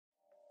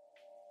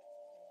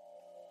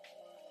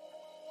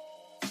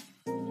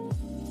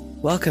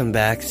Welcome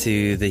back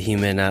to the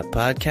Human Up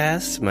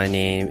Podcast. My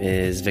name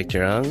is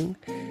Victor Ung.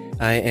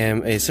 I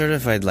am a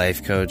certified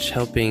life coach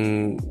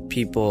helping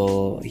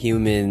people,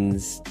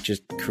 humans,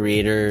 just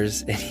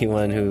creators,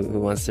 anyone who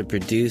wants to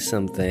produce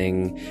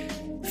something,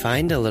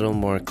 find a little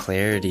more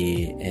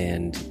clarity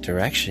and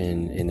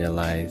direction in their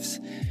lives,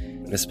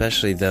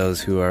 especially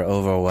those who are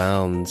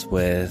overwhelmed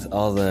with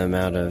all the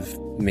amount of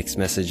mixed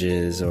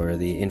messages or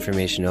the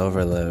information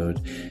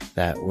overload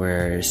that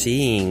we're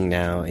seeing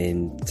now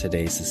in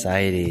today's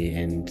society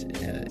and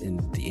in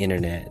the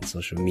internet and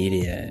social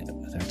media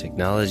with our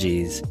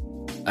technologies.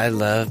 I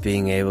love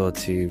being able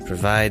to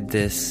provide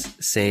this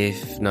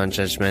safe,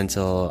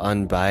 non-judgmental,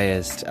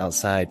 unbiased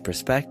outside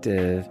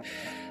perspective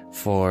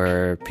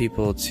for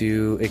people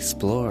to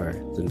explore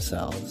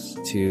themselves,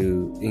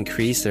 to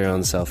increase their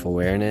own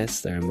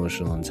self-awareness, their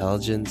emotional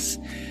intelligence,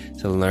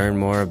 to learn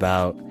more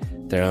about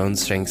their own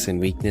strengths and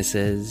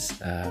weaknesses,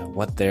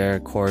 what their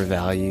core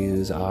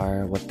values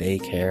are, what they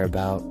care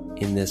about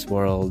in this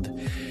world,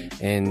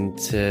 and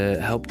to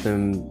help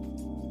them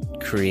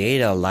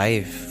create a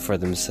life for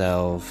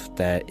themselves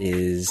that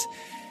is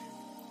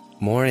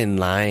more in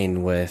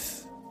line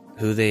with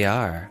who they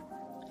are.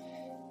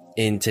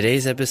 In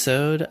today's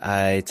episode,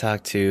 I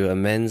talked to a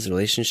men's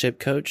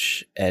relationship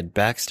coach, Ed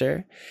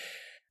Baxter.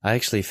 I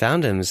actually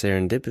found him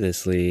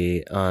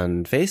serendipitously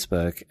on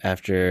Facebook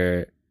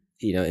after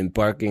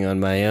embarking on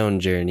my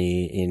own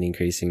journey in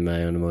increasing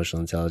my own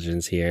emotional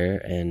intelligence here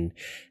and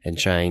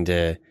trying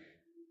to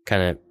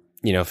kind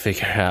of,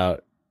 figure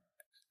out,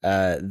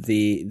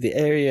 the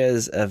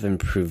areas of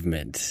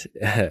improvement,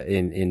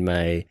 in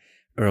my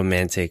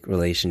romantic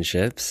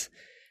relationships.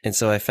 And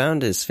so I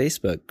found his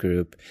Facebook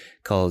group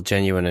called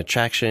Genuine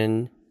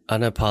Attraction,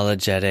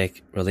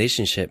 Unapologetic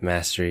Relationship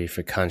Mastery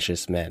for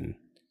Conscious Men.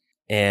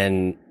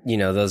 And,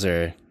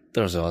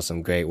 those are all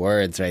some great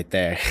words right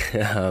there.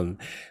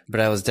 But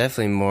I was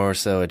definitely more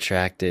so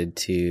attracted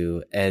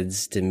to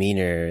Ed's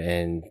demeanor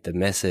and the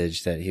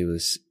message that he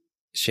was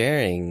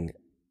sharing.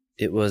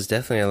 It was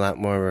definitely a lot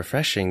more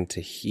refreshing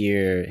to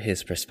hear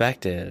his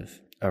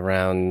perspective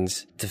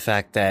around the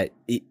fact that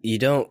you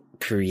don't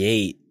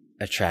create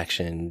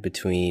attraction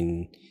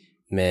between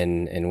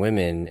men and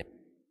women.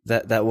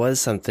 That was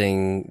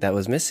something that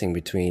was missing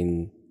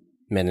between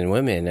men and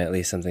women, at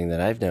least something that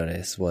I've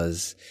noticed,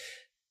 was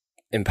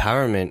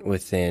empowerment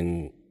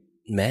within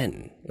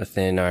men,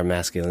 within our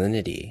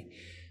masculinity,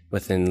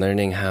 within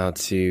learning how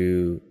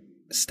to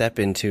step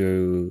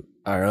into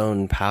our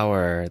own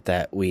power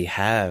that we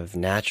have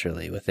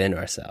naturally within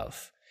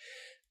ourselves,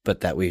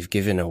 but that we've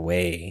given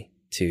away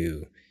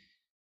to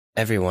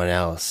everyone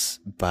else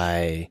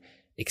by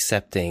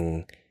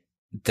accepting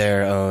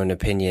their own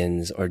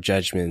opinions or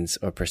judgments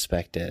or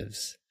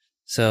perspectives.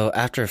 So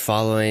after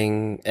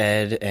following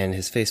Ed and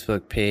his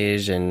Facebook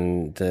page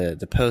and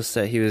the posts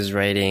that he was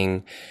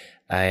writing,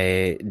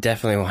 I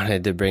definitely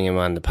wanted to bring him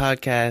on the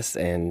podcast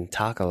and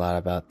talk a lot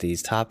about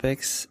these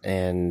topics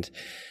and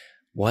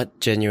what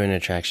genuine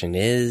attraction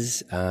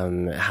is,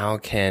 how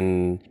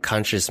can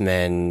conscious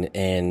men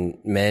and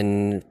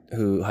men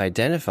who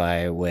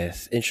identify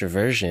with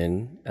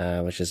introversion,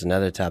 which is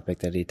another topic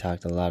that he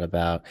talked a lot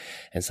about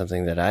and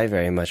something that I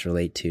very much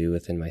relate to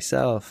within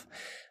myself,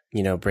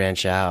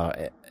 branch out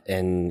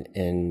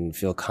and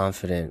feel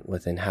confident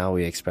within how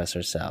we express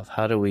ourselves.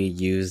 How do we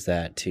use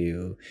that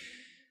to,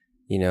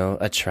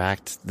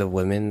 attract the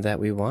women that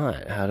we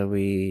want? How do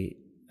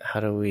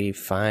we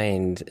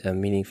find a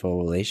meaningful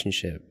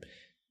relationship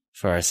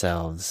for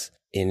ourselves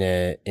in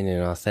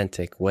an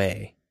authentic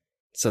way?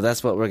 So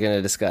that's what we're going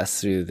to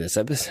discuss through this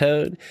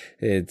episode.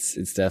 It's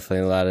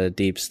definitely a lot of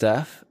deep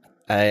stuff.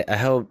 I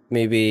hope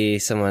maybe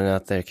someone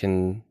out there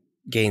can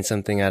gain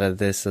something out of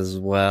this as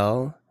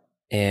well.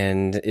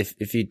 And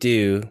if you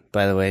do,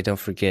 by the way, don't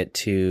forget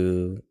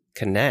to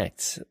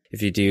connect.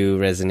 If you do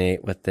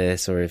resonate with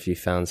this, or if you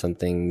found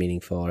something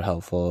meaningful or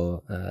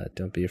helpful,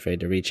 don't be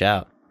afraid to reach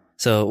out.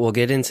 So we'll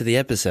get into the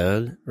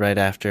episode right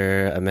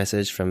after a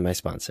message from my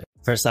sponsor.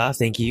 First off,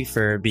 thank you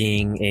for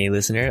being a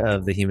listener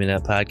of the Human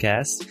Up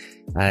Podcast.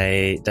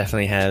 I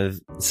definitely have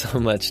so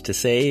much to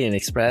say and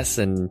express,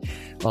 and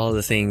all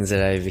the things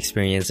that I've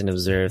experienced and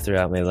observed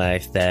throughout my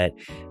life that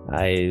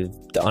I've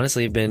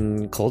honestly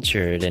been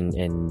cultured and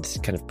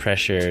kind of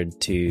pressured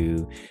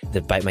to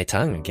bite my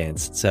tongue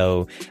against.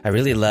 So I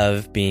really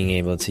love being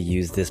able to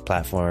use this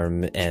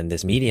platform and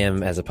this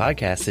medium as a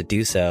podcast to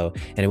do so.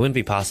 And it wouldn't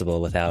be possible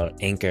without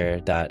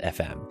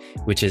Anchor.fm,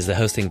 which is the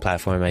hosting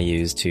platform I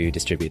use to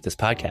distribute this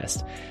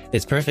podcast.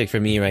 It's perfect for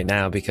me right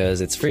now because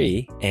it's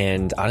free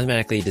and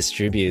automatically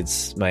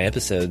distributes my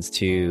episodes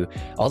to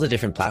all the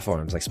different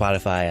platforms like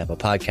Spotify, Apple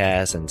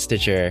Podcasts, and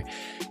Stitcher.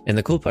 And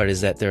the cool part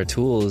is that there are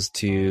tools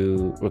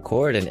to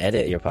record and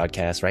edit your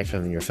podcast right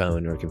from your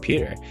phone or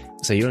computer.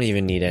 So you don't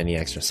even need any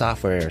extra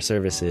software or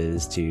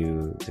services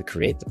to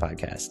create the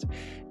podcast.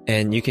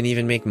 And you can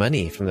even make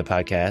money from the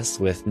podcast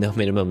with no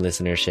minimum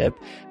listenership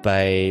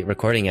by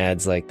recording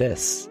ads like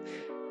this.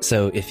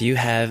 So if you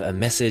have a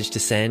message to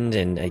send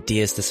and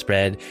ideas to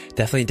spread,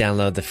 definitely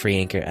download the free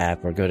Anchor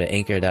app or go to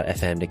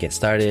anchor.fm to get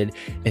started.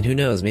 And who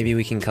knows, maybe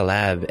we can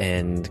collab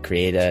and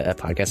create a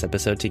podcast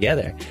episode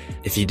together.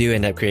 If you do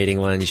end up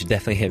creating one, you should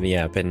definitely hit me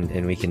up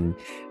and we can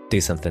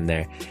do something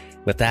there.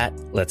 With that,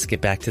 let's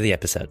get back to the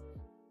episode.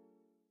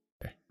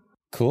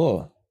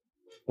 Cool.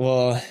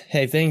 Well,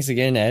 hey, thanks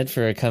again, Ed,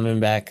 for coming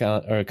back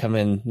on, or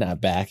coming, not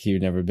back,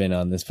 you've never been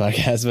on this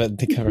podcast,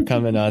 but for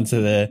coming on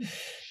to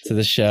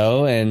the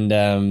show.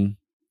 And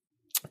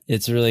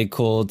it's really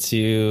cool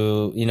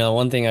to,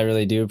 one thing I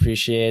really do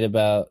appreciate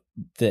about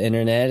the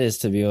internet is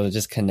to be able to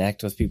just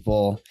connect with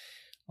people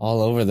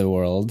all over the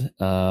world.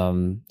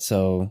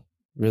 So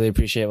really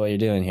appreciate what you're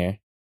doing here.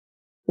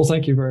 Well,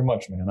 thank you very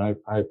much, man.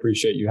 I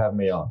appreciate you having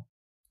me on.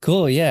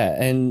 Cool. Yeah.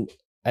 And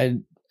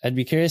I'd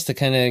be curious to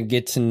kind of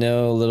get to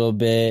know a little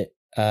bit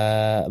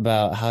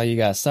about how you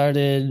got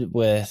started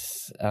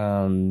with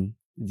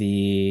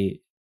the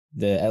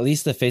at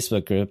least the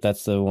Facebook group.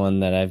 That's the one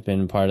that I've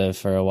been part of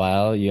for a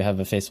while. You have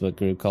a Facebook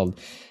group called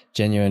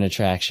Genuine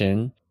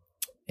Attraction.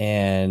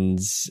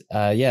 And so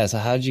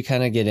how did you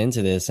kind of get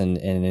into this and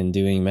in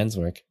doing men's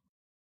work?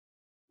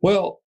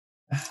 Well,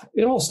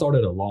 it all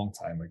started a long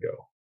time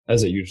ago,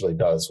 as it usually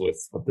does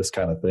with this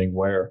kind of thing,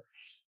 where,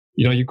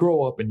 you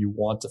grow up and you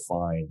want to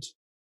find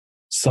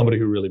somebody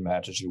who really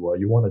matches you well.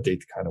 You want to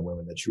date the kind of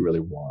women that you really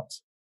want.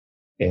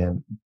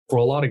 And for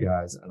a lot of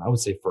guys, and I would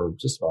say for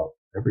just about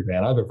every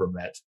man I've ever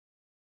met,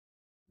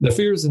 the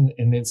fears and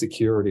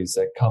insecurities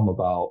that come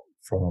about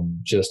from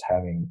just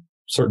having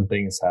certain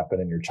things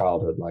happen in your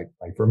childhood. Like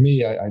for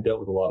me, I dealt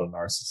with a lot of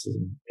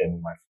narcissism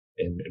in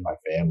my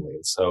family.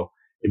 And so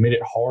it made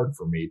it hard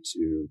for me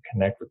to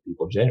connect with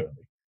people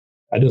genuinely.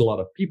 I did a lot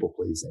of people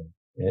pleasing,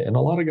 and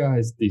a lot of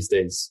guys these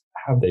days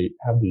have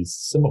these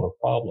similar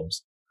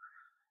problems.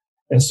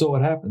 And so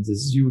what happens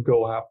is you would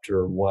go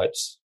after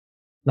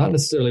not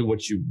necessarily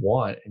what you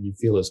want and you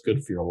feel is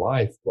good for your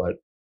life, but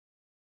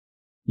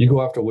you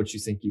go after what you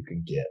think you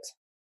can get.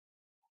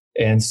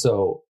 And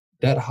so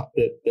that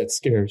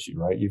scares you,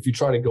 right? If you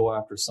try to go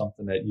after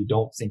something that you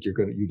don't think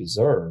you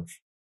deserve,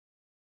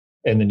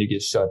 and then you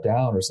get shut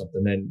down or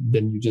something,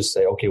 then you just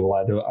say, okay, well,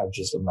 I'm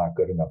not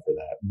good enough for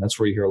that. And that's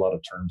where you hear a lot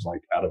of terms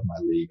like out of my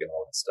league and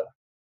all that stuff.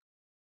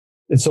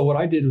 And so what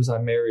I did was I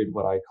married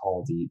what I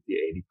call the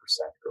 80%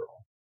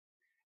 girl.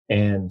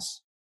 And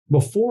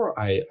before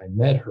I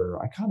met her,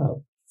 I kind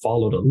of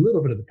followed a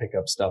little bit of the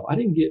pickup stuff. I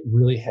didn't get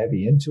really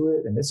heavy into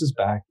it. And this is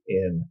back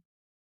in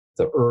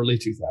the early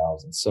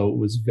 2000s. So it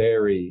was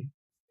very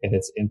in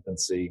its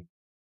infancy.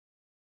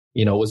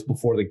 It was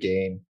before The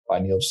Game by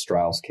Neil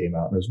Strauss came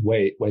out, and it was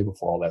way, way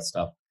before all that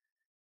stuff.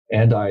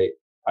 And I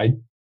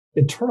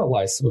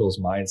internalized some of those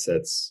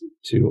mindsets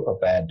to a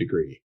bad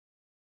degree.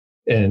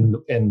 And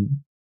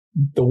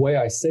the way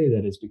I say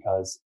that is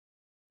because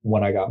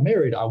when I got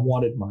married, I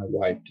wanted my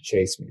wife to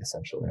chase me,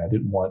 essentially. I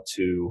didn't want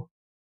to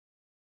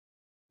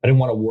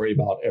worry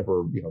about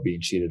ever,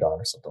 being cheated on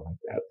or something like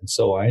that. And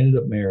so I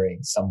ended up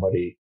marrying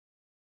somebody.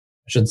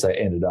 I shouldn't say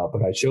ended up,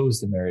 but I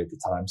chose to marry at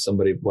the time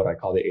somebody, what I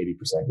call the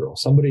 80% girl,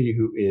 somebody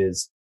who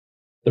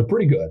they're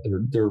pretty good.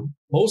 They're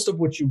most of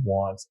what you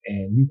want,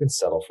 and you can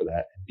settle for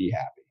that and be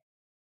happy.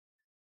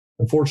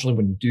 Unfortunately,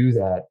 when you do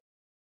that,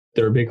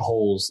 there are big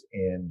holes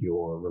in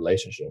your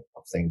relationship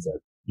of things that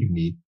you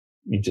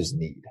just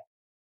need.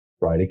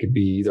 Right? It could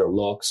be either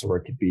looks, or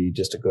it could be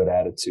just a good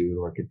attitude,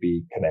 or it could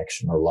be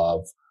connection or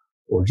love,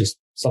 or just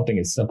something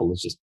as simple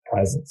as just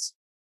presence.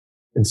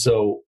 And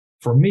so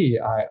for me,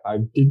 I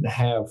didn't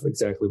have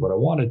exactly what I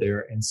wanted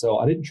there. And so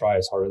I didn't try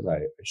as hard as I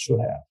should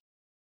have.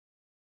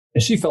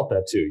 And she felt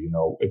that too.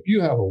 If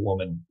you have a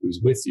woman who's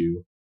with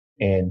you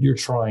and you're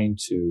trying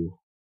to,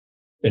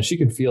 and she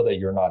can feel that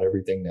you're not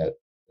everything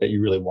that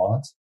you really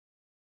want,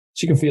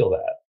 she can feel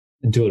that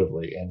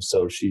intuitively. And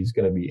so she's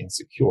going to be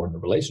insecure in the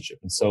relationship.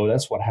 And so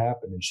that's what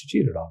happened. And she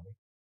cheated on me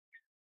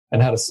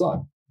and had a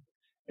son.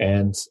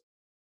 And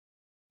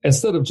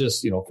instead of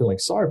just, feeling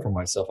sorry for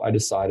myself, I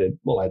decided,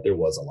 there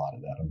was a lot of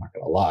that. I'm not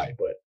going to lie.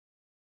 But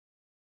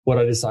what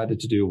I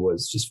decided to do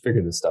was just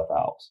figure this stuff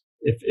out.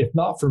 If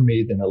not for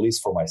me, then at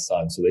least for my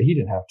son, so that he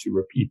didn't have to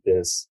repeat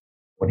this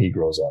when he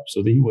grows up,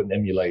 so that he wouldn't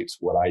emulate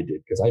what I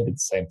did. Because I did the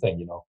same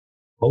thing.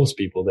 Most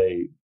people,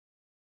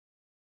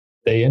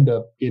 they end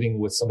up getting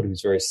with somebody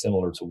who's very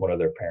similar to one of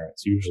their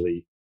parents,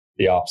 usually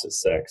the opposite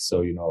sex.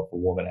 So, if a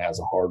woman has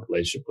a hard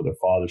relationship with her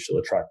father, she'll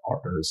attract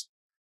partners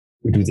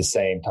who do the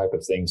same type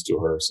of things to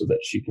her so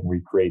that she can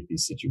recreate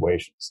these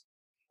situations.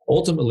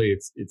 Ultimately,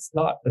 it's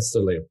not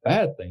necessarily a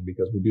bad thing,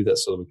 because we do that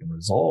so that we can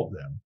resolve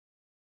them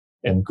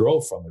and grow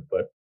from it.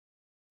 But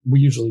we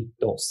usually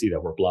don't see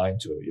that. We're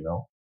blind to it,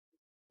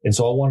 And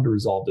so I wanted to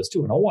resolve this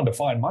too. And I wanted to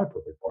find my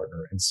perfect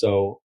partner. And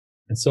so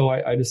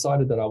I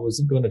decided that I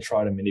wasn't going to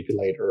try to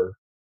manipulate her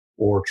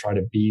or try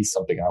to be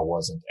something I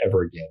wasn't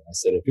ever again. I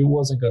said, if I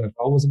wasn't going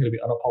to be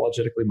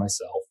unapologetically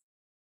myself,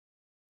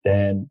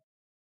 then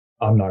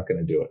I'm not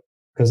going to do it.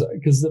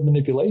 Because the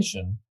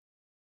manipulation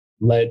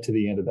led to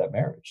the end of that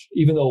marriage,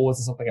 even though it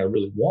wasn't something I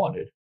really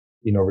wanted.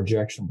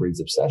 Rejection breeds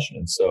obsession.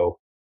 And so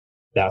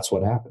that's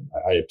what happened.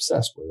 I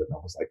obsessed with it, and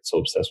I was like so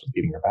obsessed with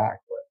getting her back,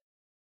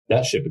 but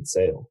that ship had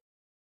sailed.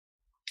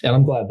 And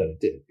I'm glad that it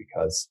did,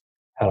 because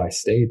had I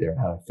stayed there and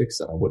had I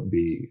fixed it, I wouldn't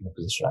be in the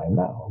position I am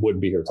now. I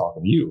wouldn't be here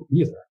talking to you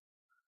either.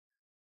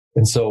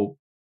 And so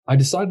I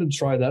decided to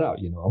try that out.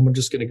 I'm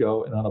just going to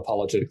go and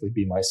unapologetically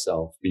be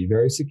myself, be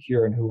very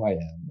secure in who I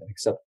am, and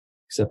accept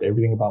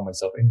everything about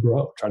myself and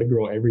try to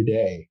grow every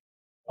day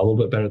a little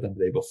bit better than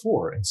the day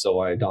before. And so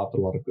I adopted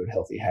a lot of good,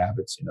 healthy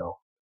habits,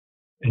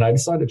 and I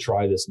decided to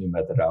try this new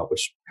method out,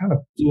 which kind of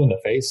flew in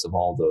the face of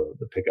all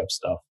the pickup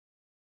stuff.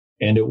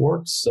 And it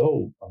worked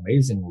so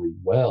amazingly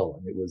well,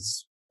 and it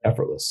was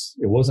effortless.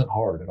 It wasn't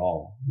hard at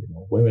all.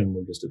 Women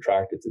were just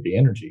attracted to the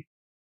energy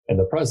and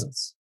the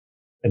presence,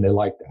 and they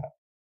liked that.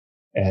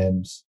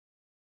 And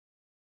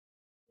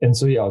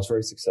so, yeah, I was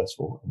very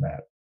successful in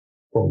that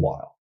for a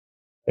while.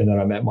 And then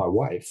I met my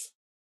wife,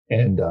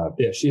 and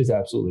she is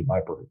absolutely my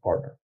perfect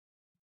partner,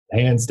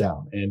 hands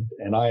down.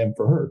 And I am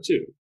for her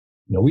too.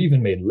 We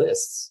even made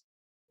lists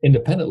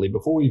independently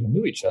before we even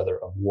knew each other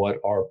of what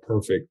our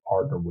perfect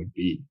partner would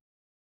be.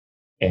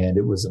 And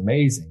it was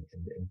amazing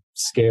and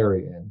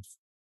scary and,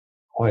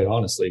 quite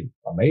honestly,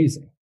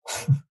 amazing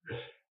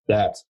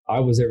that I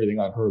was everything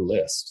on her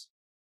list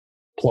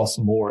plus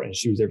more, and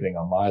she was everything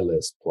on my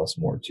list plus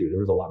more too. There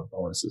was a lot of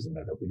bonuses in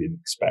there that we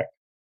didn't expect.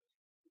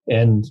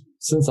 And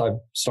since I've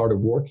started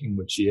working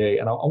with GA,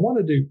 and I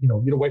wanted to,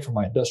 get away from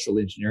my industrial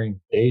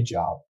engineering day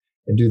job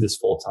and do this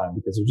full time,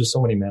 because there's just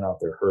so many men out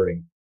there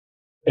hurting.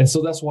 And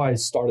so that's why I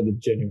started the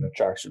Genuine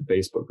Attraction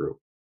Facebook group.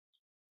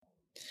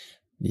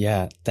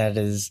 Yeah, that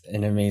is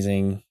an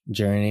amazing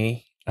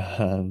journey.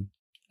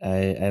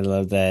 I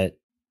love that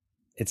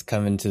it's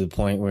coming to the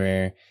point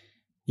where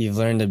you've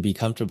learned to be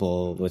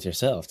comfortable with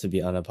yourself, to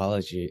be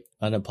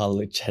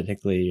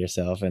unapologetically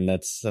yourself. And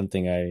that's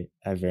something I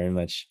very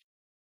much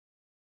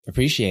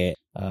appreciate.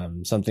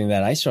 Something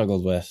that I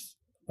struggled with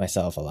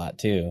myself a lot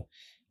too.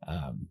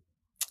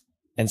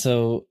 And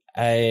so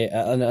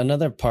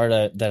another part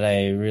that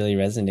I really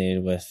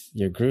resonated with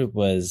your group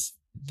was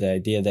the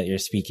idea that you're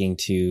speaking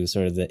to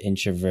sort of the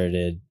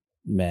introverted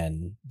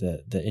men,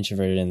 the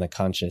introverted and the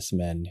conscious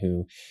men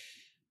who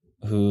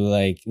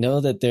like know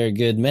that they're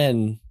good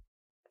men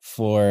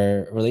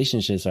for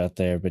relationships out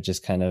there, but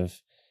just kind of,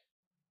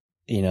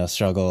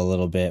 struggle a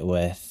little bit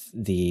with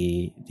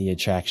the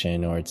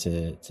attraction or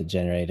to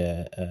generate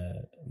a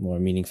more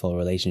meaningful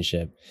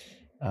relationship.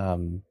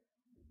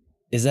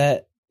 Is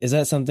that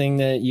something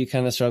that you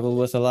kind of struggle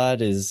with a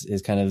lot?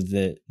 Is kind of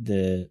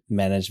the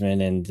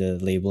management and the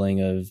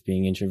labeling of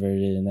being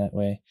introverted in that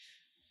way?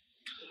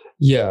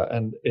 Yeah.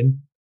 And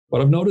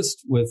what I've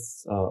noticed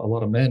with a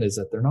lot of men is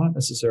that they're not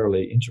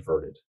necessarily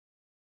introverted.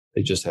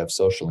 They just have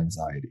social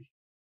anxiety,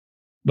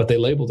 but they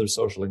label their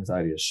social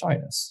anxiety as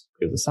shyness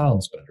because it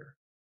sounds better.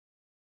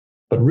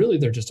 But really,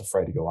 they're just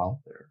afraid to go out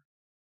there.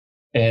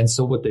 And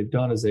so what they've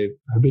done is they've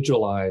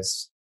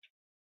habitualized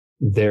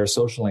their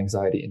social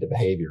anxiety into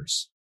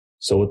behaviors.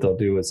 So what they'll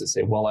do is they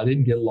say, well, I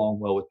didn't get along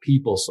well with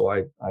people, so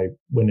I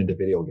went into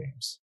video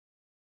games.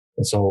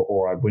 And so,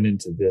 or I went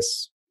into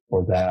this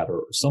or that,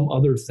 or some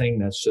other thing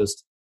that's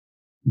just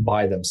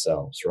by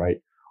themselves,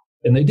 right?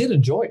 And they did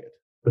enjoy it,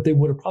 but they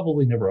would have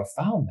probably never have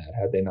found that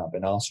had they not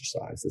been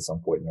ostracized at some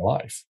point in their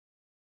life.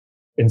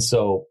 And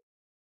so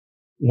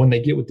when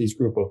they get with these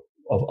group of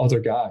other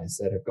guys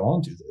that have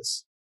gone through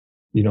this,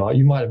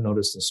 you might have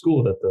noticed in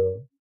school that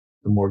the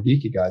more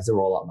geeky guys, they were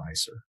a lot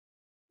nicer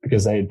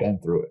because they had been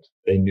through it.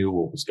 They knew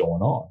what was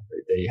going on.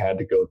 They had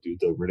to go through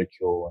the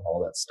ridicule and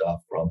all that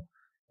stuff from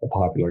the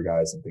popular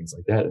guys and things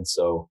like that. And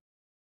so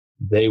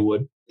they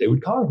would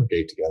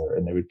congregate together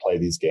and they would play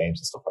these games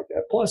and stuff like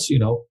that. Plus,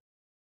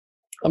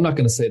 I'm not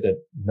going to say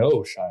that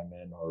no shy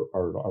men or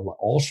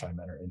all shy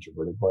men are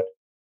introverted, but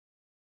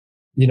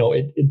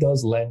it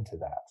does lend to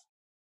that,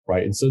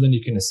 right? And so then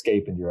you can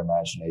escape into your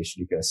imagination.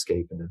 You can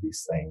escape into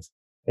these things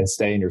and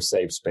stay in your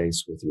safe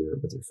space with your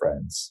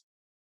friends.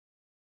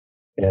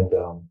 And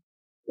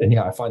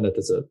yeah, I find that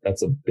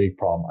that's a big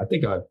problem. I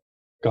think I've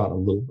gotten a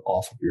little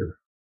off of your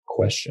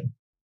question.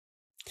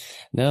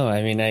 No,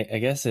 I mean, I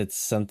guess it's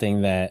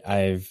something that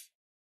I've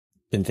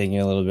been thinking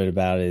a little bit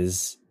about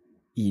is,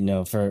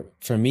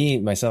 for me,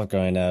 myself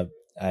growing up,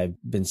 I've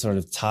been sort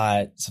of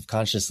taught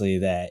subconsciously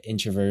that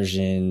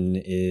introversion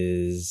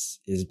is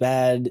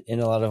bad in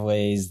a lot of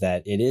ways,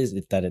 that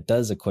it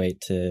does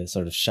equate to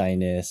sort of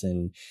shyness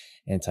and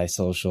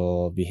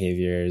antisocial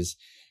behaviors.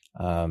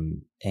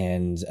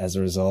 And as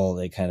a result,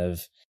 it kind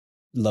of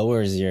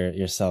lowers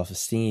your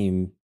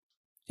self-esteem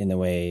in a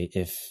way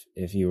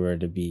if you were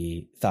to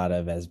be thought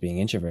of as being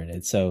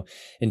introverted. So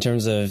in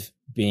terms of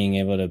being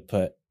able to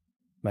put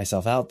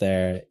myself out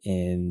there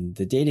in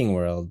the dating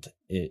world,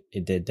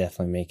 it did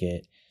definitely make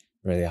it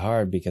really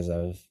hard because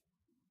of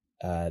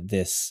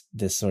this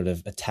sort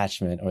of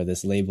attachment or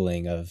this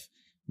labeling of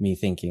me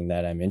thinking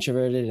that I'm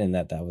introverted and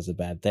that was a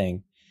bad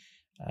thing.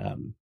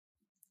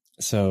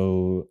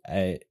 So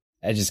I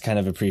just kind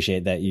of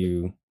appreciate that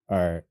you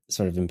are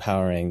sort of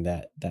empowering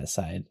that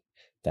side,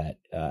 that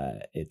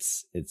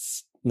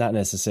it's not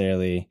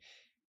necessarily,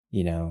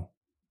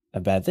 a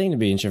bad thing to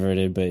be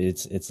introverted, but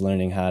it's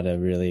learning how to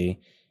really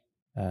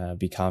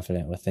be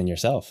confident within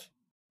yourself.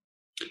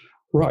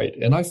 Right.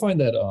 And I find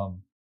that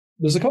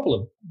there's a couple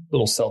of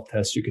little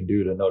self-tests you can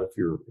do to note if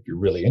you're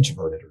really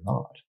introverted or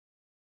not.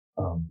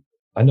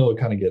 I know it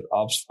kind of get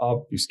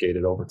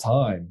obfuscated over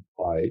time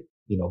by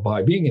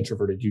being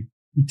introverted. You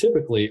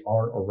typically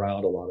aren't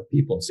around a lot of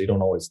people, and so you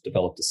don't always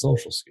develop the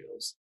social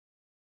skills.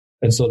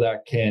 And so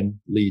that can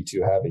lead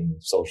to having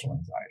social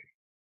anxiety,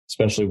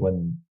 especially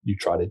when you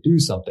try to do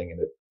something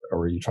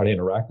or you try to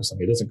interact with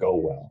somebody, it doesn't go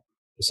well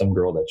with some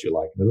girl that you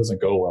like, and it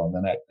doesn't go well. And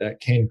then that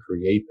can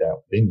create that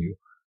within you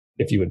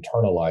if you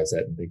internalize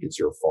that and think it's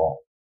your fault.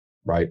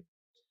 Right.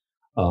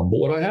 But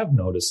what I have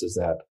noticed is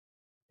that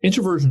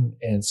introversion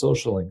and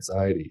social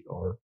anxiety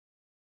are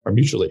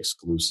mutually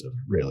exclusive,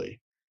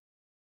 really.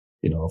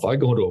 If I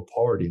go into a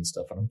party and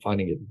stuff and I'm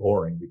finding it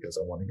boring because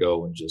I want to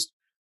go and just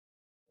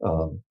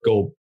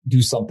go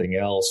do something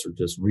else or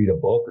just read a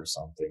book or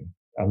something,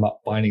 I'm not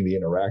finding the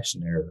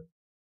interaction there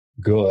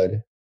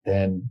good,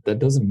 then that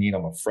doesn't mean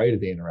I'm afraid of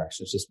the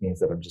interaction. It just means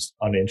that I'm just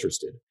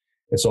uninterested.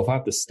 And so if I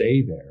have to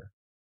stay there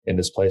in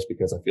this place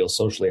because I feel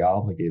socially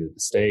obligated to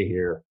stay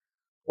here,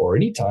 or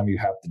anytime you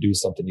have to do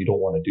something you don't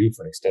want to do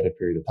for an extended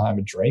period of time,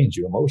 it drains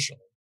you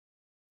emotionally.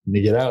 And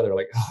you get out of there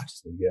like, I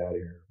just need to get out of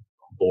here.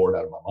 I'm bored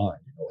out of my mind.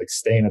 Like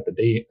staying at the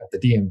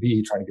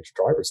DMV trying to get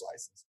your driver's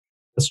license.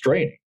 That's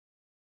draining.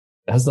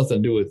 It has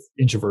nothing to do with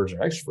introversion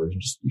or extroversion.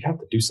 Just you have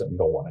to do something you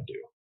don't want to do.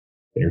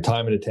 And your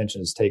time and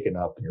attention is taken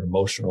up and your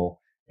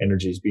emotional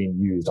energy is being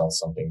used on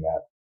something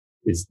that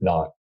is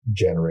not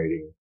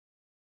generating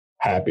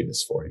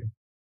happiness for you.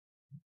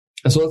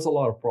 And so that's a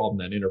lot of problem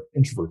that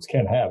introverts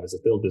can have, is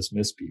that they'll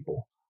dismiss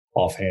people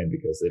offhand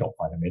because they don't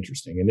find them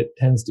interesting. And it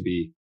tends to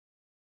be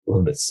a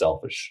little bit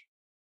selfish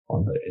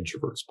on the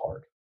introvert's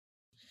part.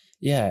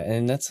 Yeah.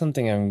 And that's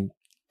something I'm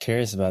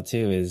curious about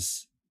too,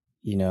 is,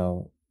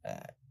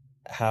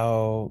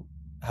 how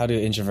do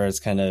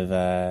introverts kind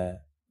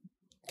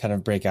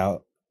of break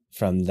out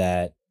from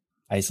that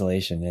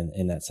isolation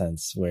in that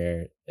sense,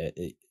 where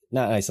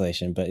not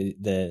isolation, but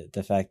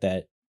the fact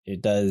that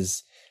it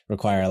does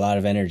require a lot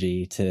of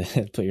energy to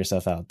put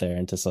yourself out there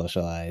and to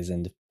socialize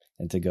and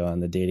to go on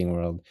the dating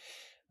world.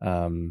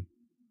 How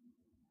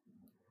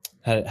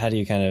do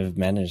you kind of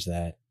manage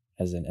that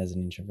as an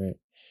introvert?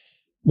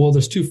 Well,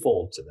 there's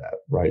twofold to that,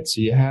 right? So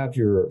you have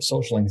your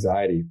social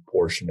anxiety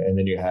portion, and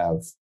then you have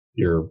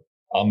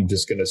I'm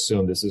just going to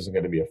assume this isn't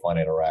going to be a fun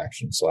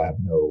interaction, so I have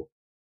no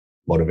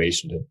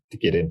motivation to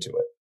get into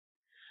it.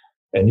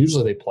 And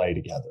usually they play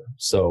together.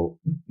 So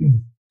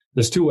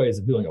there's two ways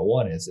of doing it.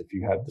 One is if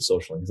you have the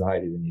social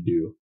anxiety, then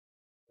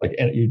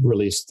and you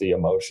release the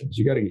emotions.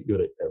 You got to get good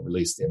at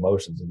release the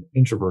emotions. And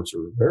introverts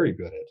are very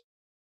good at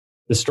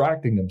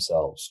distracting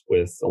themselves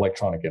with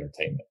electronic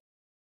entertainment.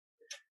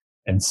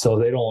 And so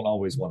they don't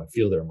always want to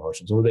feel their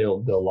emotions, or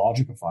they'll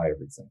logicify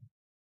everything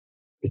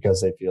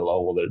because they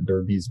feel,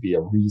 there needs to be a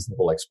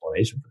reasonable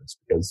explanation for this,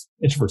 because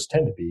introverts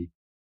tend to be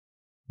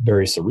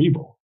very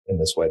cerebral in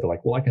this way. They're like,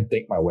 I can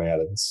think my way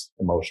out of this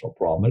emotional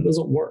problem. And it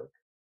doesn't work.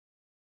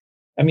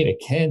 I mean, it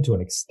can to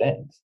an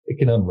extent. It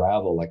can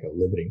unravel like a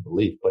limiting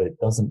belief, but it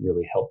doesn't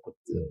really help with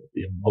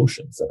the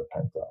emotions that are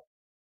pent up.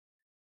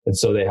 And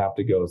so they have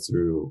to go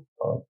through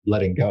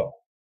letting go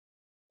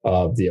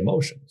of the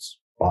emotions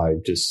by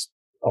just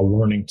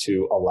learning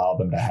to allow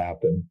them to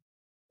happen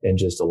and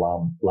just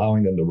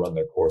allowing them to run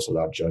their course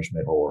without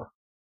judgment or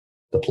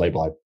the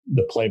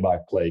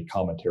play-by-play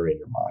commentary in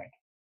your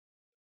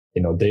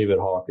mind. David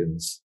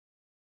Hawkins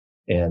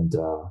and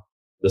the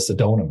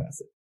Sedona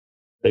method.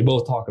 They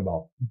both talk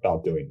about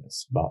doing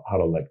this, about how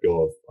to let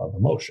go of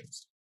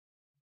emotions.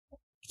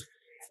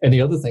 And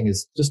the other thing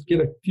is just get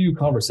a few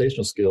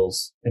conversational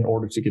skills in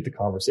order to get the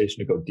conversation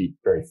to go deep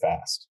very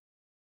fast.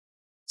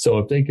 So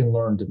if they can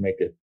learn to make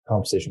a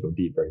conversation go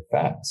deep very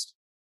fast,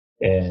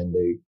 and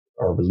they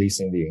are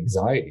releasing the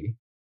anxiety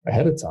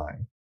ahead of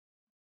time,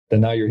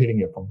 then now you're hitting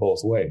it from both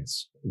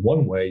ways.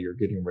 One way, you're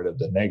getting rid of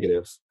the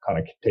negative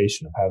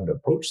connotation of having to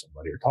approach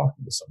somebody or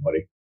talking to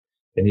somebody.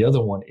 And the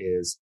other one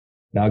is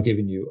now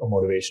giving you a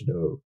motivation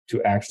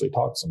to actually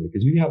talk to somebody,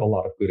 because you have a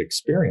lot of good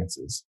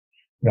experiences.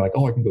 You're like,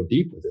 I can go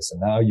deep with this. And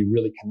now you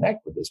really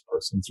connect with this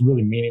person. It's a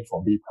really meaningful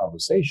and deep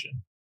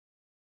conversation.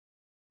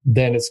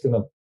 Then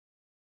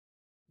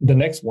the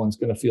next one's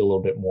going to feel a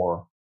little bit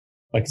more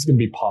like it's going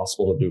to be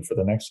possible to do for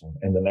the next one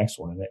and the next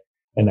one.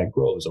 And that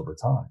grows over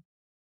time.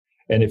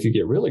 And if you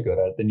get really good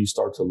at it, then you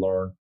start to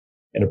learn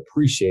and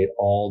appreciate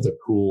all the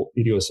cool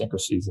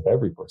idiosyncrasies of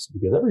every person,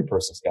 because every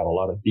person's got a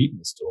lot of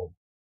deepness to them,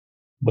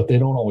 but they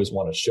don't always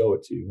want to show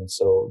it to you. And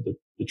so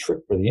the trick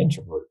for the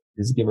introvert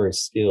is to get very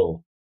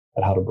skilled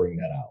at how to bring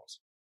that out.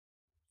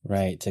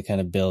 Right. To kind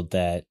of build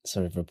that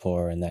sort of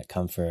rapport and that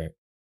comfort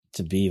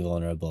to be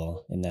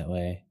vulnerable in that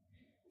way.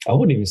 I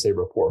wouldn't even say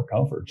rapport or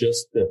comfort,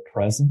 just the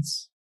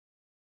presence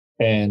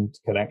and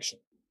connection.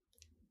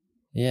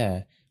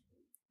 Yeah.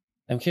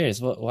 I'm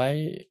curious,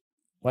 why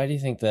do you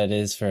think that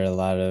is for a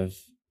lot of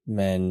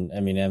men? I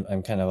mean,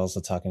 I'm kind of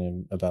also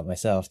talking about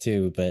myself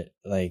too, but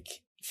like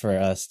for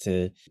us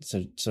to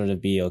sort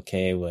of be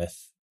okay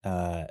with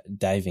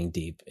diving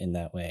deep in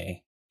that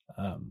way?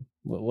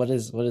 What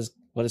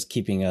is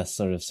keeping us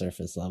sort of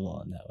surface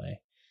level in that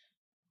way?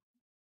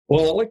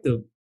 Well,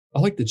 I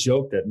like the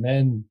joke that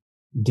men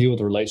deal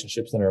with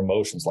relationships and their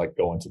emotions like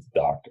going to the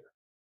doctor.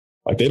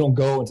 Like they don't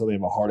go until they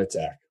have a heart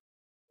attack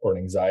or an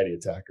anxiety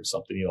attack or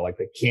something, like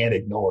they can't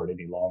ignore it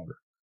any longer.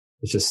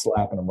 It's just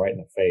slapping them right in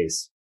the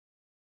face.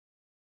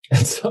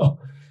 And so,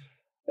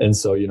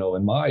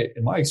 in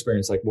my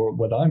experience, like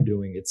what I'm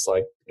doing, it's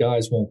like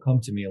guys won't come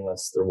to me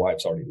unless their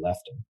wife's already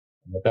left them.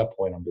 And at that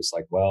point, I'm just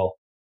like, well,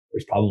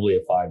 there's probably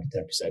a 5 to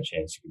 10%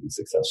 chance you can be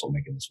successful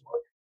making this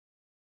work.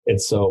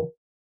 And so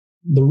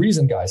the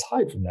reason guys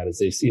hide from that is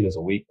they see it as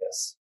a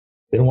weakness.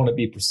 They don't want to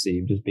be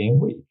perceived as being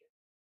weak.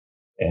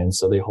 And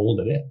so they hold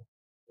it in.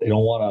 They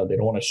don't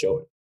want to show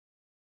it.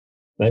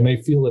 They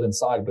may feel it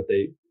inside, but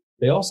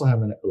they also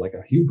have a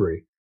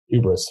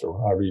hubris, or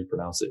however you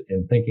pronounce it,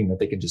 in thinking that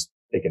they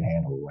can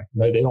handle it. Like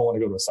they don't want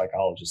to go to a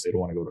psychologist. They don't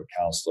want to go to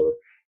a counselor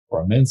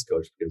or a men's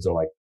coach because they're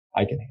like,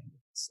 I can handle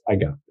this. I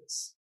got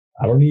this.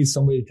 I don't need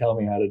somebody to tell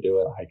me how to do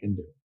it. I can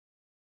do it.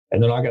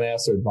 And they're not going to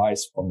ask their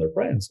advice from their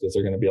friends because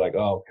they're going to be like,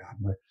 oh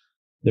God,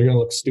 they're going to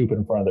look stupid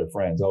in front of their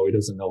friends. Oh, he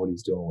doesn't know what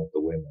he's doing with the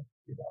women,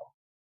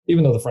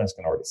 even though the friends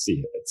can already see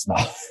it. It's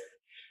not.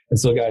 And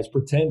so guys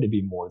pretend to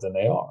be more than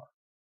they are.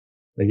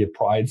 They get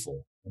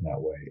prideful in that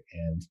way.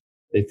 And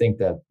they think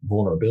that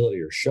vulnerability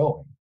or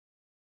showing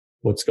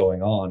what's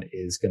going on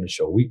is going to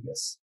show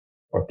weakness.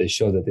 Or if they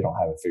show that they don't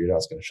have it figured out,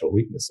 it's going to show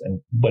weakness.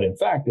 But in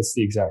fact, it's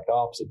the exact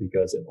opposite,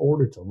 because in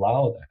order to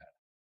allow that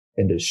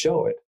and to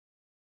show it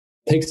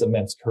takes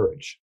immense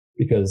courage.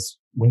 Because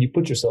when you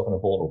put yourself in a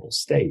vulnerable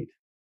state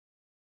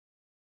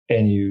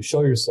and you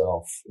show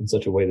yourself in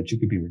such a way that you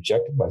could be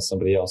rejected by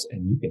somebody else,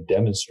 and you can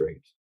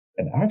demonstrate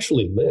and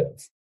actually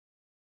live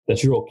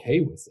that you're okay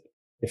with it,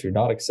 if you're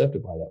not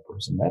accepted by that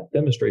person, that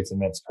demonstrates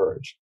immense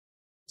courage.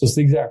 So it's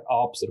the exact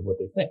opposite of what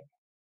they think.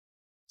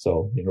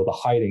 So, the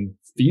hiding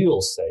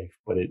feels safe,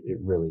 but it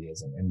really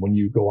isn't. And when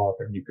you go out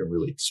there and you can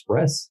really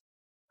express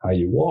how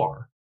you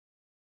are,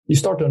 you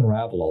start to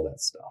unravel all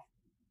that stuff.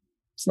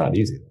 It's not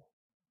easy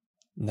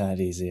though. Not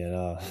easy at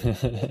all.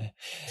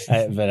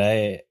 But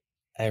I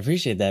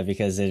appreciate that,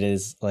 because it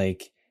is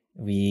like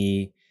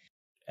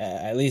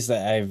at least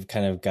I've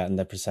kind of gotten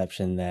the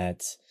perception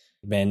that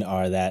men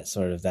are that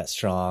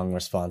strong,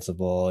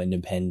 responsible,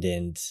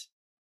 independent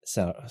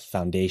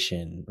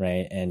foundation,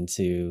 right? And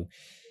to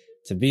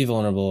be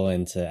vulnerable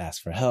and to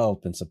ask for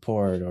help and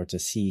support, or to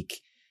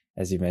seek,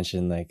 as you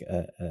mentioned, like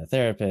a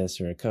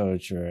therapist or a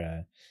coach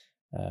or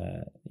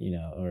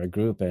or a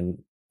group,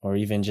 or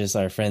even just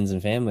our friends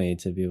and family,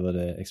 to be able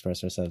to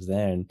express ourselves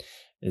there. And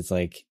it's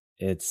like,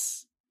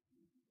 it's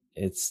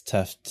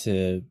tough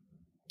to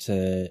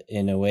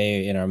in a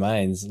way, in our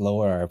minds,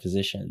 lower our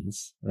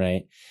positions,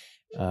 right?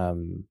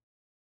 And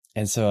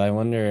so I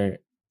wonder,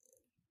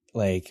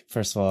 like,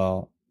 first of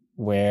all,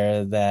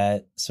 where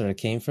that sort of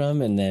came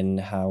from, and then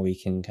how we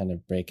can kind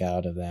of break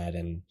out of that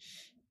and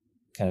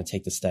kind of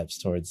take the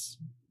steps towards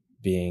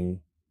being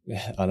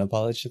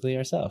unapologetically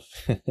ourselves.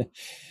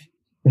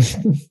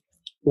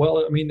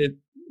 Well, I mean,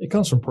 it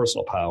comes from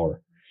personal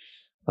power.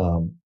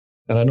 And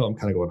I know I'm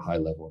kind of going high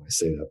level when I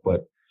say that,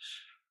 but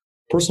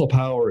personal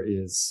power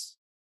is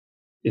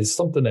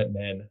something that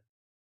men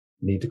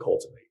need to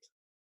cultivate.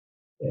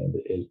 And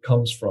it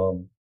comes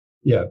from,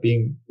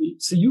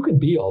 so you can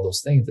be all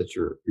those things that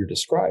you're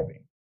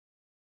describing.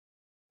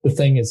 The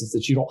thing is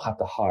that you don't have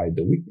to hide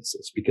the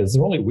weaknesses, because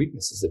they're only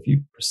weaknesses if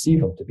you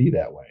perceive them to be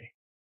that way.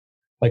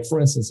 Like, for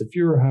instance, if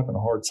you're having a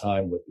hard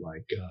time with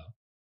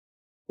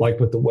like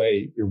with the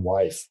way your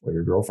wife or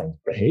your girlfriend's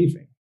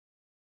behaving,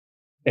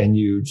 and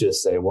you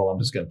just say, well, I'm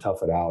just going to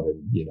tough it out,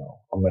 and,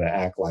 I'm going to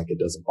act like it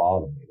doesn't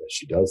bother me that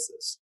she does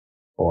this,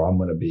 or I'm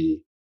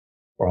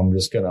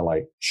just going to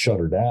like shut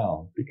her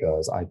down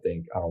because I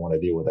think I don't want to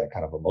deal with that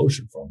kind of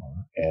emotion from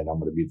her. And I'm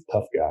going to be the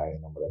tough guy,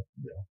 and I'm going to,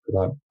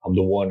 because I'm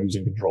the one who's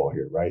in control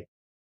here. Right.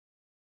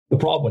 The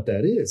problem with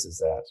that is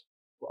that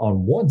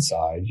on one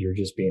side, you're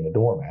just being a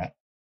doormat.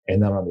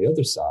 And then on the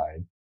other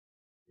side,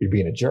 you're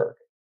being a jerk.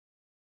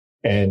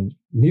 And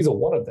neither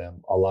one of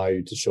them allow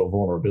you to show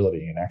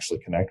vulnerability and actually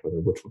connect with her,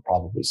 which would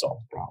probably solve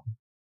the problem.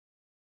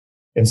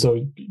 And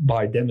so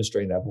by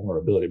demonstrating that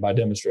vulnerability, by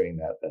demonstrating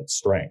that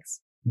strength,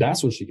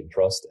 that's what she can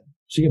trust in.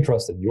 She can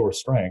trust in your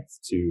strength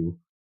to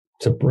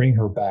bring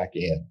her back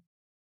in.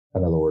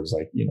 In other words,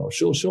 like,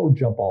 she'll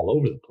jump all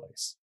over the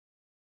place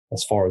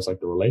as far as like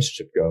the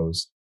relationship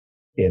goes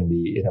in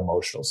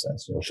emotional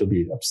sense. She'll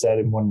be upset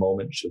in one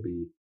moment.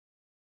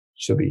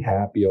 She'll be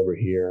happy over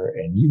here.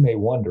 And you may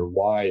wonder,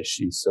 why is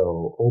she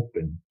so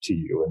open to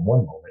you in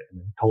one moment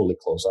and then totally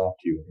closed off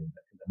to you in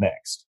the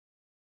next?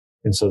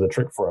 And so the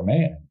trick for a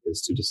man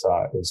is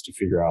to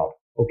figure out,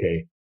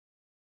 okay,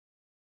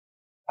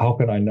 how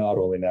can I not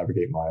only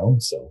navigate my own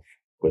self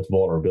with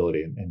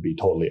vulnerability and be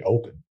totally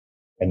open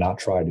and not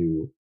try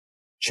to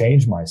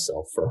change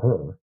myself for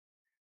her?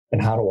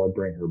 And how do I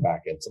bring her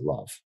back into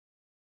love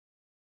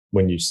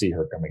when you see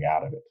her coming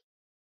out of it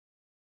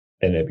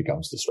and it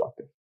becomes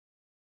destructive?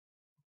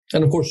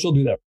 And of course, she'll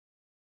do that.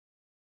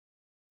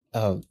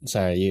 Oh,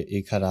 sorry,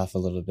 you cut off a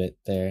little bit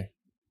there,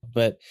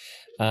 but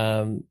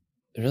I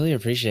really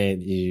appreciate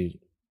you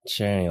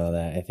sharing all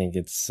that. I think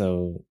it's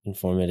so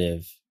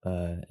informative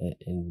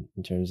in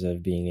terms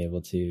of being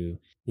able to,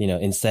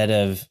 instead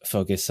of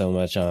focus so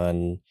much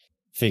on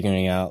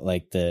figuring out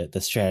like the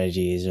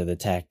strategies or the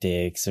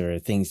tactics or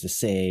things to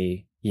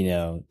say,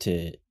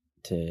 to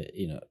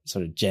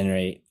sort of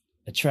generate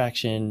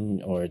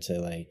attraction or to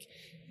like,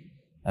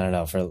 I don't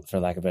know, for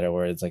lack of better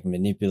words, like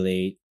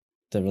manipulate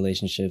the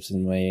relationships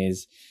in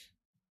ways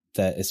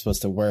that is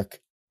supposed to work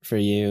for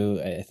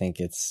you. I think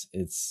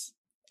it's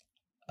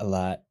a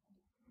lot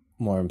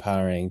more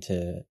empowering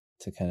to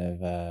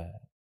kind of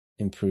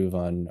improve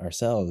on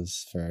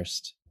ourselves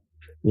first.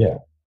 Yeah.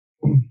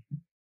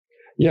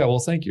 Yeah. Well,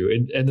 thank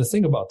you. And the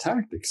thing about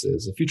tactics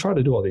is if you try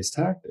to do all these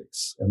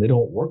tactics and they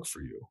don't work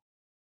for you,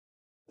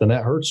 then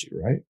that hurts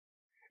you, right?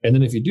 And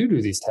then if you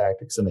do these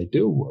tactics and they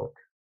do work,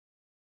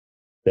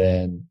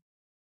 then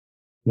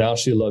now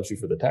she loves you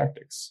for the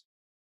tactics.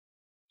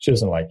 She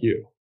doesn't like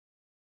you.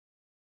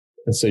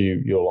 And so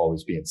you'll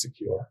always be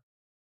insecure.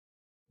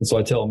 And so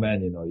I tell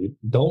men, you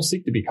don't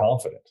seek to be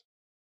confident.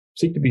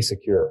 Seek to be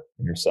secure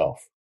in yourself.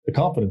 The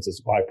confidence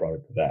is a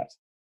byproduct of that.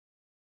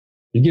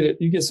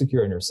 You get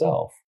secure in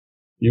yourself.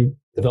 You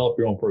develop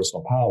your own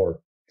personal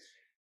power.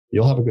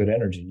 You'll have a good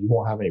energy. You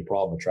won't have any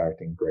problem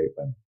attracting great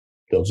men.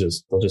 They'll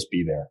just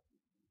be there.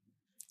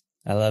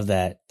 I love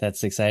that.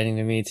 That's exciting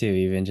to me too,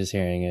 even just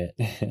hearing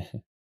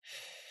it.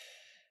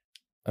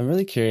 I'm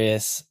really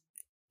curious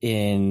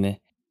in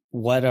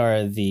what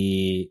are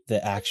the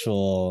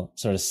actual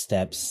sort of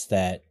steps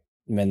that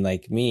men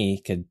like me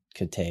could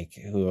take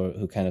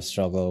who kind of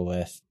struggle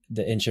with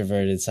the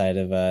introverted side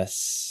of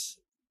us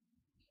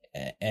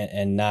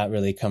and not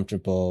really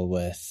comfortable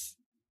with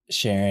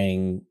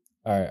sharing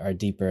our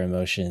deeper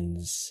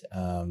emotions,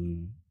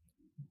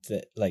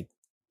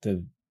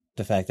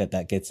 the fact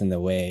that gets in the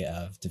way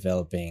of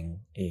developing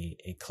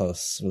a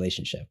close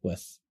relationship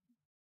with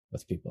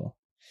people.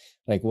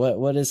 Like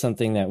what is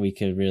something that we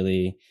could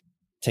really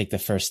take the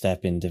first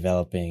step in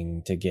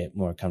developing to get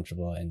more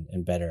comfortable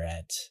and better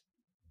at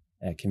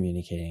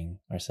communicating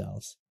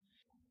ourselves?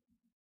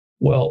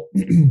 Well,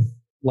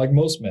 like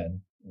most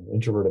men,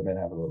 introverted men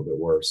have it a little bit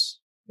worse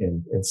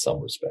in some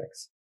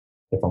respects,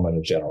 if I'm going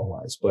to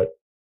generalize, but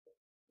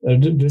they're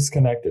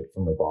disconnected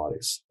from their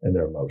bodies and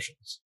their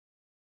emotions.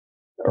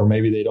 Or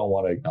maybe they don't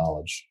want to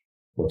acknowledge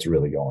what's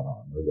really going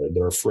on, or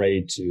they're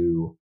afraid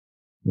to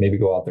maybe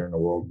go out there in the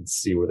world and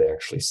see where they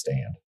actually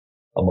stand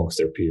amongst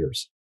their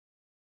peers.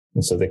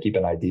 And so they keep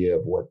an idea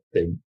of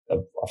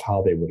of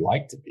how they would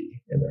like to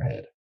be in their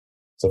head.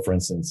 So for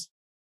instance,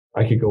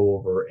 I could go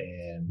over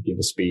and give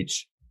a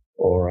speech,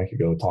 or I could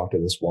go talk to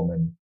this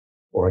woman,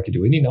 or I could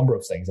do any number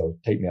of things that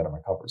would take me out of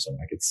my comfort zone.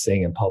 I could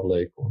sing in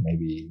public or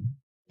maybe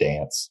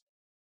dance.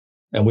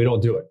 And we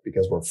don't do it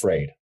because we're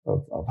afraid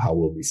of how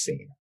we'll be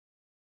seen.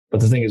 But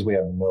the thing is, we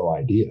have no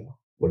idea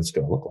what it's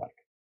going to look like.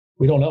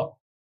 We don't know.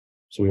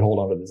 So we hold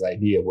on to this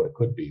idea of what it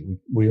could be.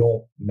 We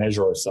don't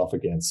measure ourselves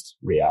against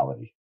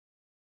reality.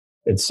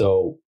 And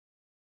so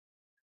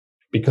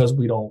because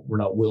we're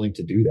not willing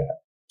to do that,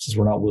 since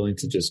we're not willing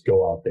to just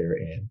go out there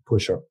and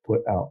push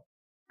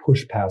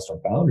past our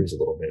boundaries a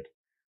little bit,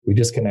 we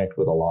disconnect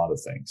with a lot of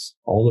things.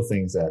 All the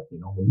things that,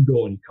 when you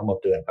go and you come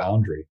up to that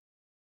boundary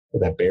or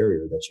that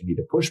barrier that you need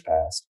to push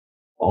past,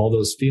 all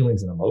those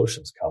feelings and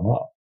emotions come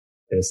up.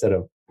 And instead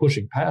of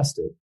pushing past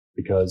it,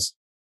 because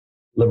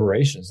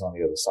liberation is on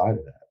the other side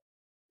of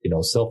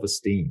that,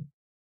 self-esteem,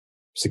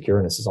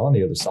 secureness is on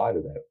the other side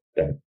of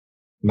that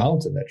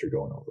mountain that you're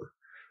going over.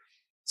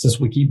 Since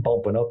we keep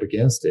bumping up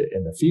against it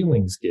and the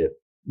feelings get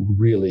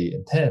really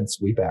intense,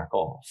 we back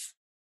off.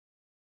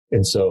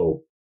 And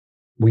so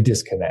we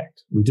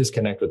disconnect. We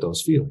disconnect with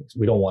those feelings.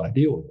 We don't want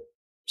to deal with it.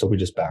 So we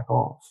just back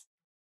off.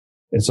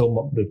 And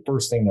so the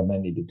first thing that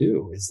men need to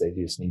do is they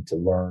just need to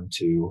learn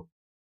to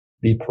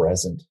be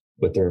present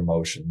with their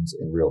emotions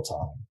in real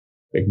time.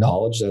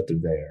 Acknowledge that they're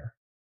there.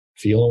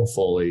 Feel them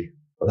fully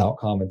without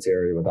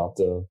commentary, without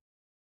the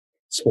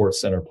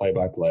Sports Center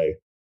play-by-play.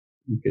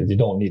 You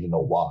don't need to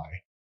know why.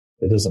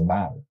 It doesn't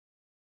matter.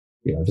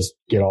 Just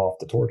get off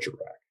the torture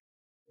rack.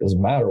 It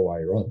doesn't matter why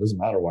you're on. It doesn't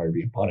matter why you're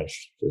being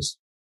punished. Just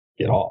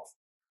get off.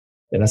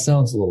 And that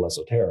sounds a little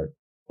esoteric,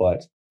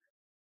 but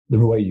the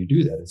way you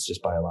do that is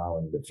just by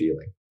allowing the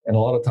feeling. And a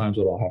lot of times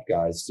what I'll have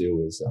guys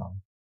do is,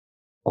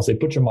 I'll say,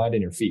 put your mind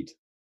in your feet.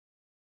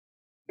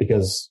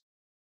 Because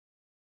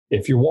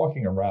if you're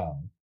walking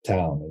around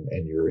town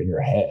and you're in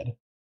your head,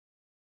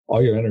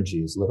 all your energy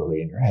is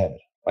literally in your head.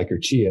 Like your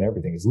chi and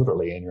everything is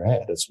literally in your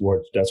head. That's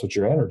what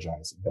you're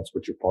energizing. That's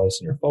what you're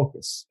placing your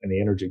focus. And the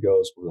energy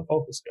goes where the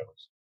focus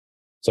goes.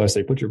 So I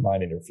say, put your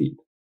mind in your feet.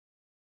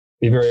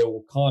 Be very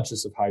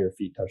conscious of how your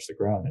feet touch the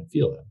ground and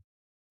feel them.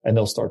 And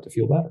they'll start to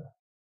feel better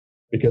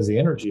because the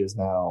energy is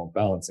now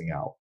balancing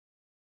out.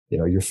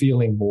 You're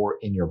feeling more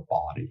in your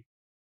body.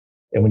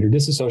 And when you're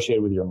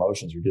disassociated with your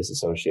emotions, you're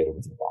disassociated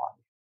with your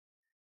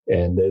body.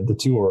 And the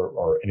two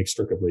are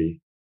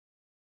inextricably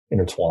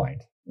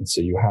intertwined. And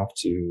so you have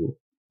to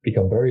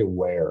become very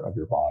aware of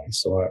your body.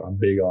 So I'm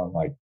big on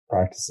like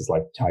practices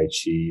like Tai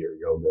Chi or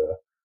yoga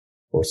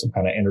or some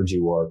kind of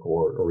energy work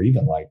or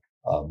even like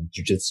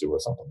jujitsu or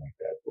something like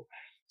that.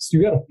 So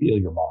you got to feel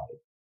your body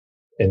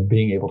and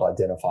being able to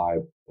identify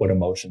what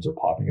emotions are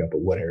popping up at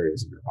what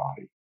areas of your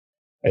body.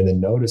 And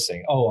then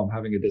noticing, oh, I'm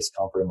having a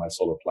discomfort in my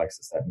solar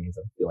plexus. That means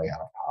I'm feeling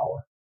out of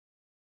power.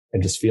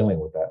 And just feeling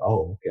with that,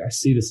 oh, okay, I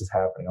see this is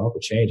happening. I don't have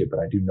to change it,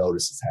 but I do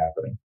notice it's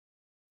happening.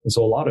 And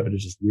so a lot of it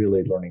is just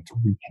really learning to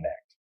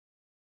reconnect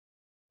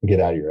and get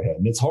out of your head.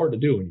 And it's hard to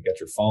do when you got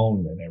your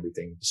phone and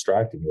everything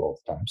distracting you all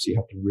the time. So you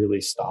have to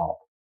really stop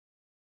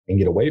and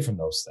get away from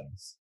those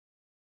things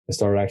and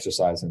start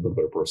exercising a little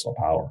bit of personal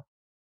power.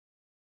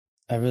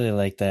 I really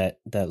like that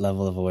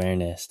level of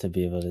awareness to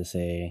be able to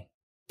say,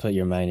 put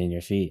your mind in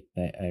your feet.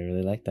 I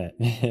really like that.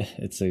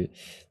 It's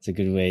a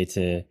good way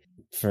to,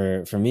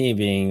 for me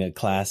being a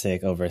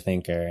classic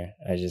overthinker,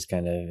 I just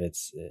kind of,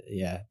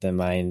 the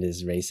mind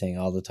is racing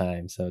all the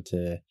time. So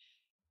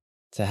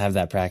to have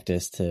that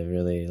practice to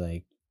really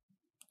like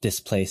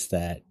displace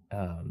that,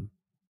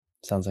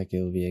 sounds like it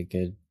will be a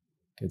good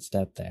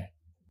step there.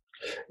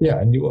 Yeah.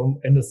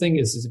 And the thing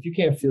is if you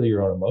can't feel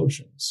your own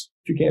emotions,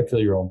 if you can't feel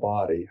your own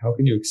body, how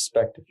can you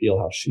expect to feel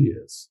how she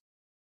is?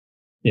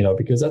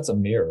 Because that's a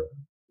mirror.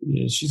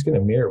 She's going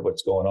to mirror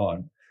what's going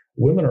on.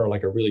 Women are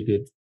like a really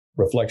good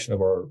reflection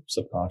of our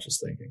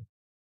subconscious thinking.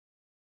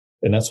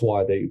 And that's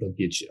why they'll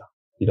get you.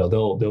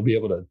 They'll be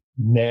able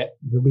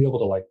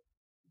to like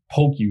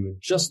poke you in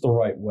just the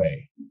right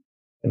way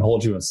and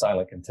hold you in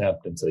silent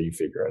contempt until you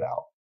figure it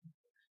out.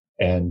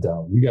 And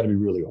you got to be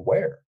really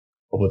aware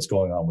of what's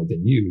going on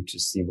within you to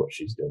see what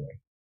she's doing.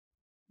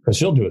 Because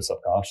she'll do it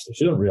subconsciously.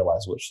 She doesn't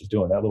realize what she's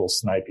doing, that little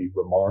snipey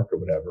remark or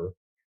whatever.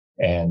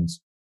 And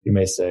you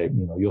may say,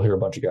 you'll hear a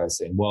bunch of guys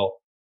saying, well,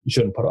 you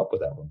shouldn't put up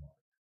with that remark.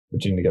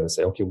 But you got to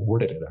say, okay, well, where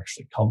did it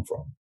actually come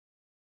from?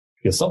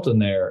 Because something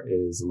there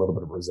is a little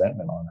bit of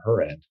resentment on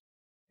her end.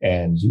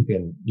 And you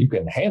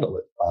can handle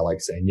it by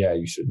like saying, yeah,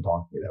 you shouldn't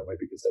talk to me that way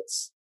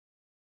because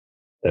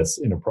that's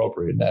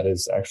inappropriate. And that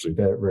is actually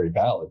very, very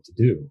valid to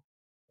do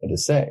and to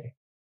say,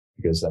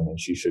 because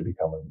she should be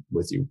coming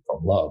with you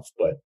from love,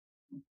 but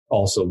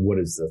also what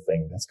is the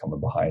thing that's coming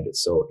behind it?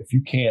 So if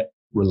you can't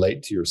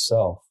relate to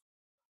yourself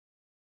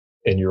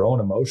and your own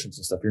emotions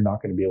and stuff, you're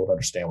not going to be able to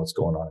understand what's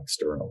going on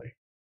externally.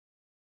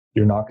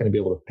 You're not going to be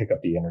able to pick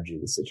up the energy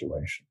of the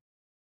situation.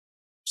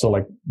 So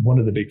like one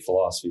of the big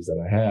philosophies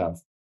that I have,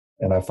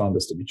 and I found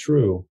this to be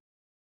true,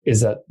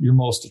 is that your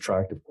most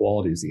attractive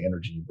quality is the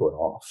energy you put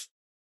off,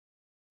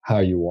 how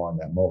you are in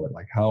that moment.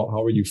 Like how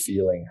are you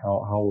feeling?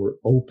 How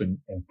open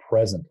and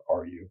present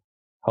are you?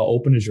 How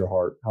open is your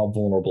heart? How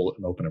vulnerable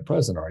and open and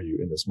present are you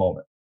in this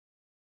moment?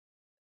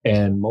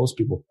 And most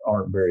people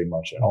aren't very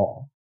much at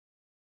all.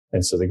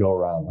 And so they go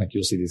around, like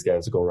you'll see these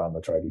guys that go around,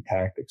 they'll try to do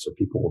tactics, or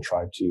people will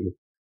try to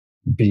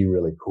be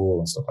really cool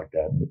and stuff like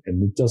that.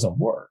 And it doesn't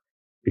work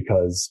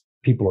because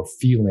people are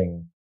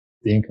feeling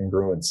the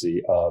incongruency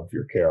of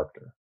your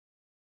character.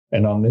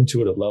 And on an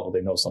intuitive level,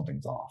 they know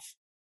something's off.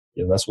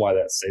 That's why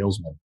that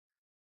salesman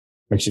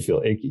makes you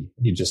feel icky.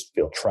 You just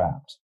feel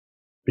trapped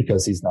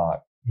because he's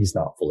not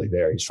fully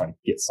there. He's trying to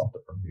get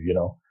something from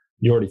you.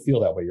 You already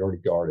feel that way. You're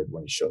already guarded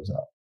when he shows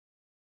up.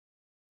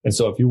 And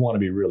so if you want to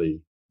be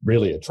really,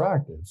 really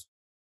attractive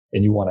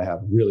and you want to have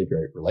really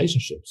great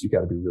relationships, you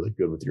got to be really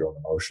good with your own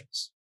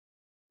emotions,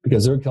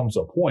 because there comes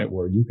a point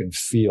where you can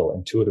feel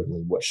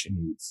intuitively what she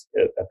needs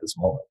at this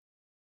moment.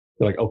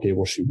 You're like, okay,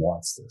 well, she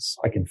wants this.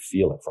 I can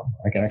feel it from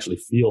her. I can actually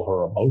feel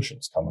her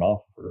emotions coming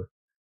off of her.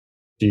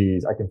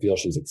 I can feel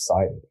she's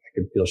excited. I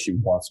can feel she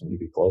wants me to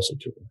be closer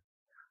to her.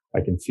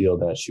 I can feel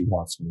that she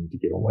wants me to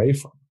get away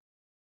from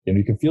her.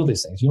 You can feel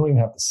these things. You don't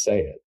even have to say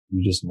it.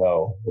 You just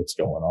know what's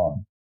going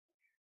on.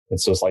 And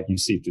so it's like you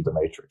see through the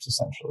matrix,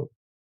 essentially.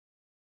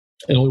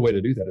 And the only way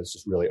to do that is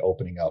just really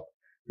opening up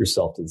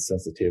yourself to the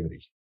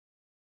sensitivity.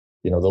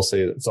 They'll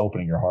say it's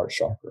opening your heart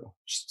chakra,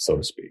 so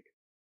to speak.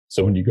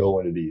 So when you go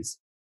into these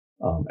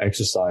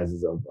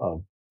exercises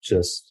of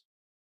just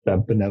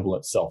that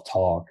benevolent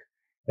self-talk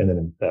and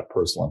then that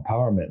personal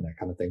empowerment and that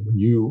kind of thing, when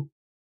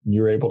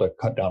you're able to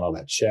cut down all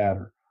that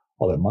chatter,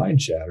 all that mind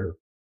chatter,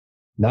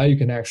 now you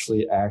can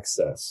actually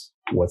access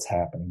what's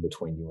happening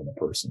between you and the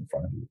person in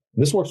front of you.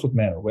 And this works with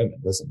men or women.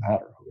 It doesn't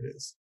matter who it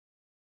is.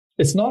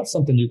 It's not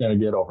something you're going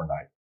to get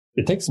overnight.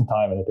 It takes some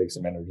time and it takes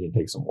some energy. It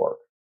takes some work.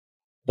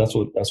 That's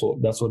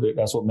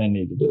what men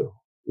need to do,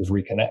 is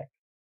reconnect.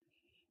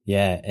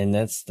 Yeah. And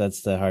that's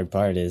the hard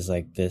part, is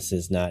like, this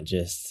is not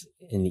just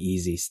an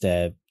easy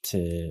step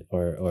to,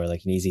 or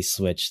like an easy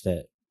switch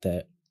that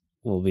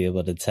we'll be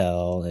able to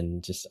tell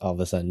and just all of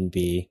a sudden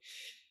be,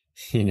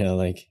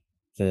 like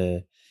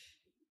the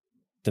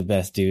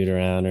best dude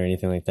around or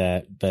anything like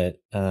that. But,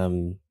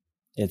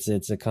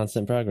 it's a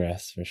constant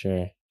progress for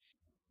sure.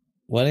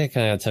 What I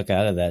kind of took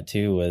out of that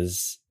too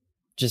was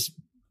just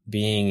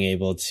being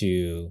able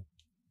to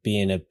be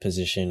in a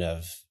position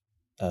of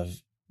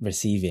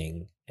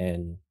receiving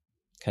and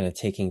kind of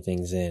taking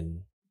things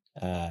in,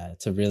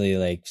 to really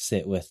like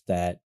sit with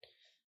that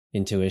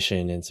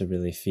intuition and to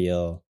really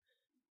feel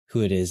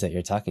who it is that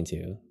you're talking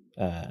to,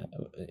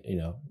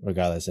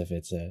 regardless if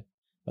it's a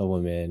a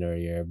woman or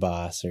your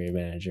boss or your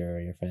manager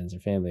or your friends or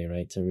family,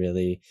 right? To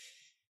really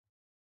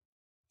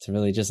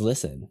just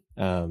listen.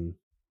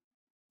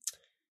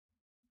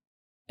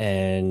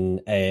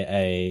 And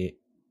I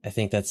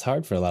think that's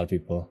hard for a lot of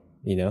people.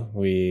 You know,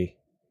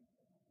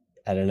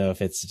 I don't know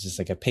if it's just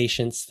like a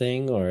patience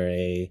thing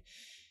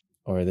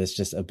or this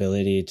just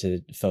ability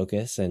to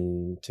focus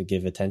and to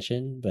give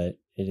attention, but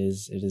it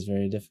is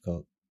very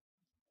difficult.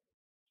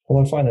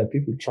 Well, I find that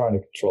people are trying to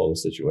control the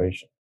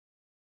situation.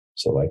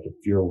 So like if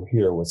you're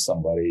here with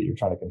somebody, you're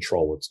trying to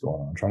control what's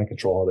going on, trying to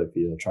control how they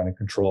feel, trying to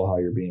control how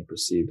you're being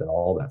perceived and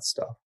all that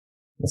stuff.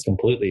 It's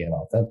completely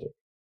inauthentic.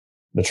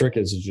 The trick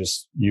is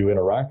just you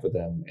interact with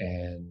them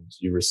and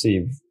you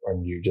receive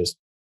and you just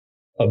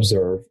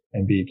observe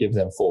and give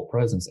them full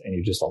presence and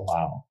you just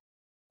allow.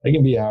 They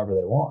can be however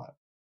they want.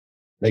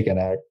 They can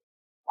act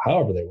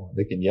however they want.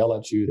 They can yell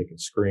at you. They can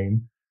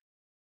scream.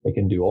 They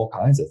can do all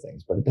kinds of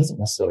things, but it doesn't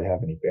necessarily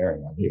have any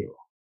bearing on you.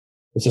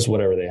 It's just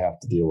whatever they have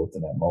to deal with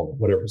in that moment,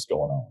 whatever's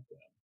going on with them.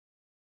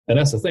 And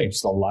that's the thing,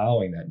 just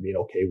allowing that and being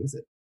okay with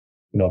it.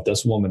 You know, if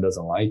this woman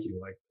doesn't like you,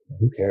 like,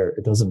 who cares?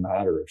 It doesn't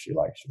matter if she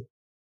likes you.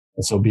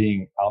 And so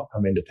being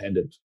outcome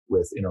independent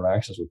with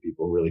interactions with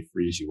people really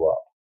frees you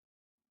up.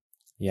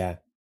 Yeah.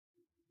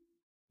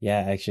 Yeah,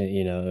 actually,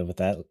 you know, with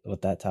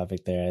that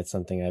topic there, it's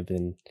something I've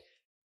been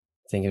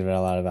thinking about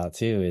a lot about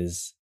too,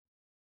 is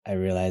I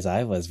realize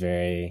I was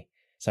very,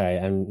 sorry,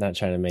 I'm not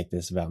trying to make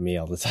this about me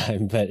all the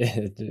time, but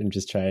I'm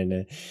just trying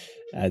to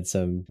add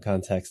some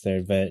context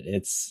there. But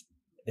it's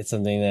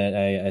something that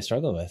I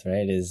struggle with,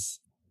 right? Is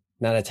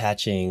not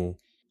attaching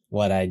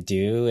what I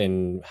do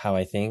and how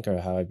I think or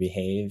how I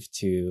behave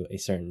to a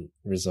certain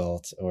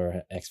result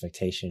or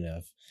expectation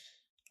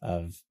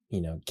of,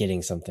 you know,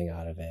 getting something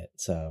out of it.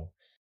 So.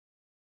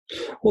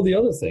 Well, the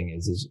other thing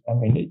is, I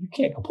mean, you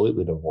can't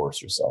completely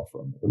divorce yourself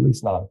from it, at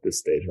least not at this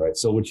stage, right?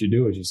 So what you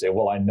do is you say,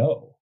 well, I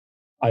know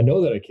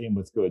that I came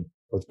with good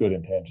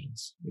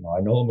intentions. You know, I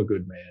know I'm a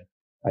good man.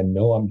 I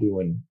know I'm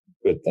doing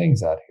good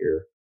things out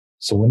here.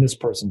 So when this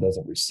person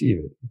doesn't receive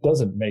it, it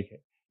doesn't make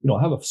it, you know,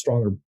 have a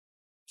stronger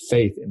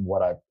faith in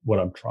what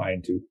I'm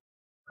trying to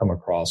come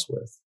across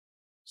with.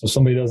 So if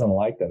somebody doesn't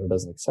like that or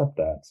doesn't accept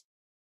that,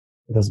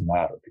 it doesn't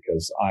matter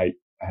because I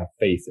have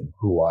faith in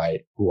who I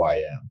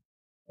am,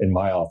 in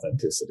my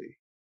authenticity.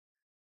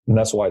 And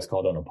that's why it's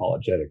called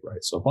unapologetic,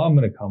 right? So if I'm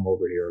going to come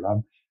over here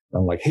and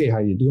I'm like, hey, how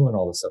you doing?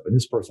 All this stuff. And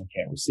this person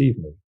can't receive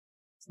me.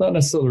 It's not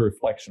necessarily a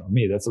reflection on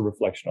me. That's a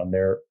reflection on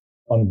their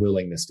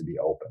unwillingness to be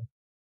open.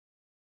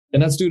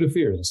 And that's due to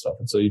fears and stuff.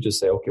 And so you just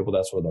say, okay, well,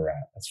 that's where they're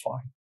at. That's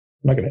fine.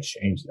 I'm not going to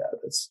change that.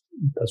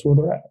 That's where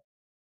they're at.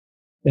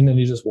 And then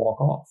you just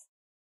walk off.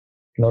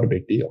 Not a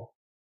big deal.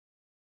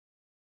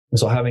 And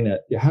so having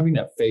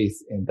that faith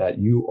in that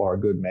you are a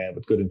good man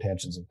with good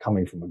intentions and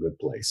coming from a good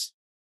place,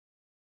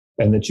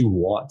 and that you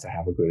want to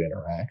have a good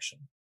interaction,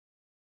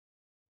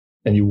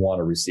 and you want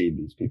to receive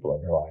these people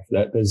in your life.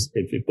 That is,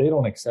 if they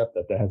don't accept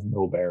that, that has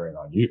no bearing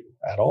on you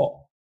at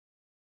all.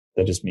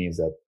 That just means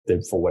that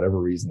for whatever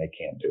reason they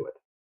can't do it.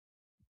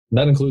 And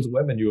that includes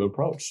women you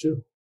approach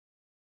too.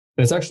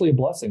 And it's actually a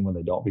blessing when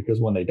they don't,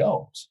 because when they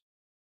don't,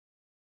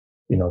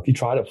 you know, if you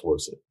try to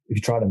force it, if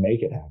you try to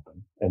make it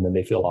happen, and then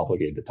they feel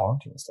obligated to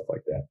talk to you and stuff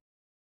like that,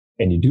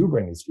 and you do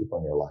bring these people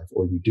in your life,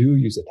 or you do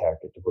use a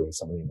tactic to bring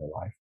somebody in your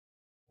life,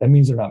 that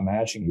means they're not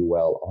matching you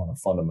well on a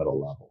fundamental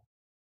level.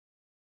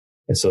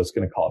 And so it's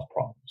going to cause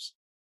problems.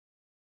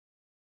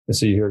 And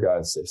so you hear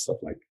guys say stuff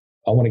like,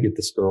 I want to get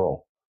this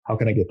girl. How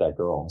can I get that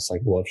girl? And it's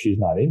like, well, if she's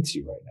not into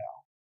you right now,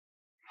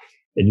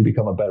 and you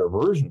become a better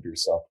version of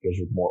yourself because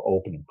you're more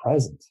open and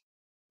present,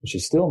 but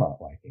she's still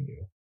not liking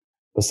you,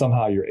 but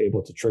somehow you're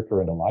able to trick her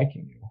into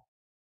liking you,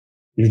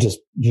 you're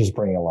just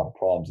bringing a lot of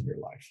problems in your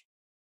life.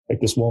 Like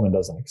this woman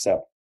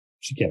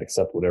she can't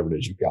accept whatever it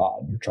is you got,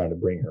 and you're trying to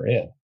bring her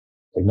in.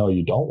 Like, no,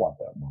 you don't want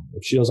that woman.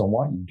 If she doesn't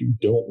want you, you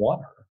don't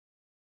want her.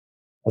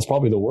 That's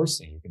probably the worst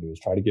thing you can do, is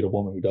try to get a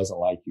woman who doesn't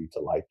like you to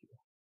like you.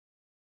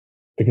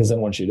 Because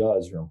then when she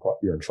does,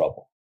 you're in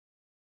trouble.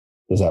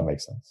 Does that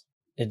make sense?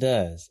 It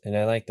does. And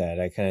I like that.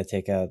 I kind of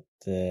take out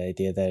the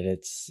idea that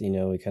it's, you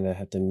know, we kind of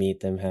have to meet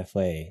them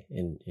halfway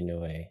in a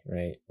way,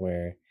 right?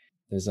 Where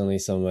there's only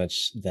so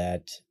much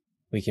that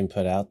we can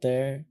put out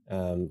there,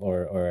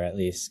 or at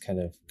least kind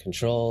of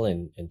control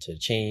and to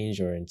change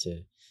or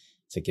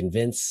to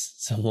convince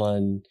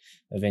someone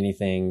of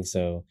anything.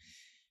 So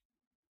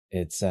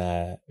it's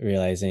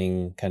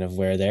realizing kind of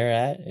where they're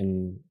at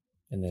and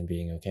then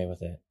being okay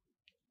with it.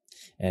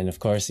 And of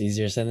course,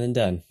 easier said than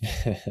done.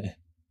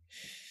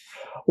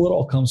 Well, it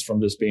all comes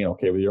from just being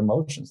okay with your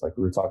emotions, like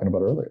we were talking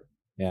about earlier.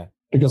 Yeah.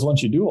 Because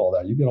once you do all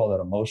that, you get all that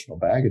emotional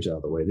baggage out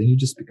of the way, then you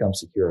just become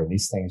secure, and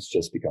these things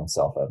just become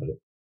self-evident.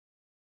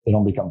 They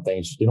don't become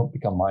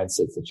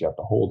mindsets that you have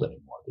to hold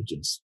anymore. They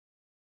just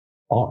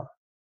are.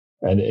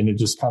 And it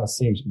just kind of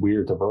seems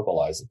weird to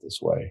verbalize it this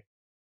way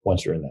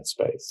once you're in that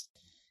space.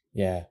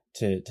 Yeah.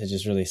 To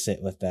just really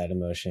sit with that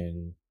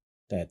emotion,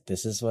 that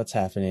this is what's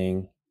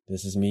happening.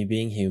 This is me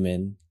being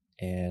human,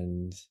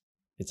 and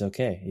it's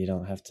okay. You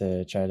don't have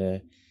to try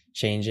to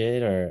change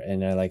it,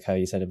 and I like how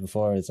you said it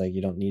before. It's like,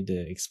 you don't need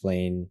to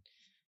explain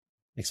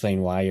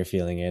explain why you're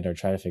feeling it or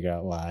try to figure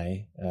out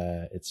why.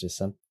 It's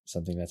just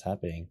something that's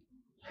happening.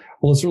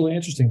 Well, it's really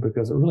interesting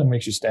because it really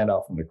makes you stand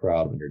out from the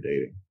crowd when you're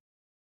dating,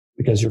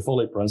 because you're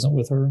fully present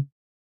with her.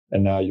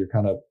 And now you're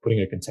kind of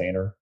putting a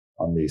container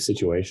on the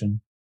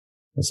situation.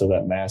 And so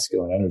that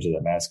masculine energy,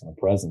 that masculine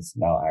presence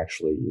now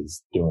actually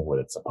is doing what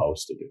it's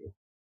supposed to do.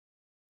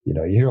 You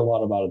know, you hear a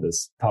lot about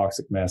this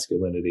toxic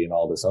masculinity and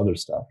all this other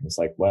stuff. And it's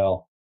like,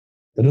 well,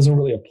 that doesn't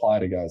really apply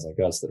to guys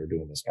like us that are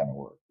doing this kind of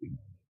work. You know,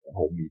 the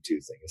whole Me Too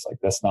thing. It's like,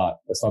 that's not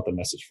the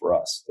message for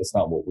us. That's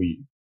not what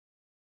you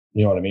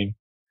know what I mean?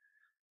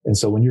 And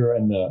so when you're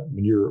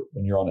when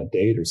you're on a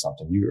date or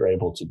something, you're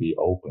able to be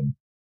open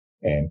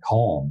and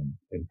calm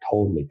and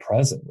totally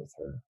present with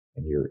her,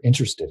 and you're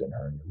interested in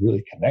her and you're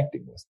really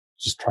connecting with,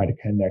 just trying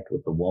to connect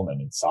with the woman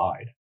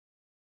inside.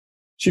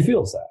 She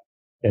feels that.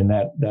 And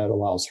that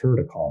allows her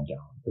to calm down.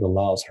 It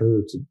allows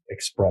her to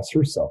express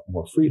herself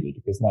more freely,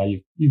 because now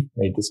you've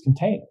made this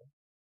container.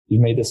 You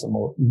made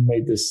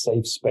this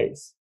safe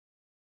space.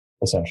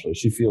 Essentially,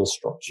 she feels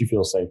strong. She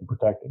feels safe and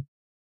protected.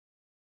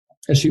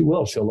 And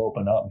she'll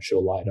open up and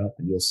she'll light up,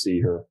 and you'll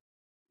see her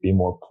be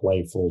more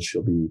playful.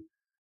 She'll be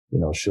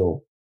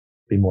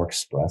more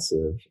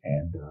expressive,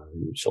 and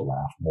she'll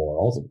laugh more.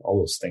 All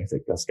those things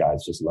that us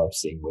guys just love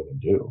seeing women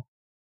do.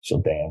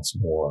 She'll dance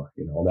more,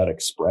 that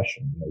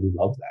expression. We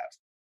love that.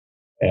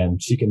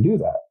 And she can do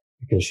that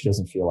because she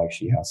doesn't feel like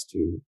she has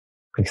to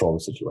control the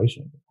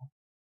situation anymore.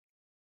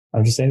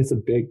 I'm just saying it's a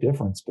big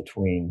difference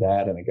between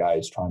that and a guy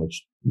who's trying to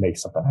make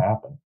something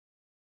happen.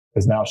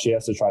 Because now she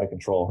has to try to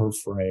control her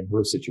frame,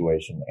 her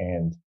situation,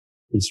 and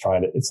it's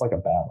like a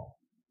battle.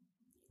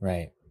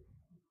 Right.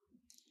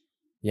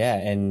 Yeah.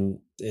 And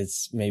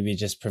it's maybe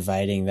just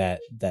providing that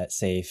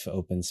safe,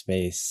 open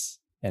space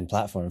and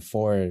platform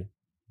for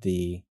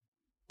the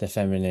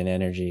feminine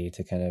energy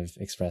to kind of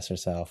express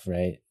herself.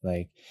 Right.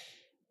 Like,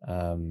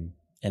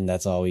 and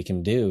that's all we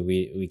can do.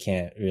 We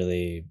can't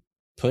really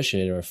push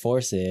it or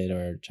force it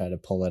or try to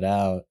pull it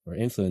out or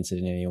influence it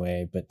in any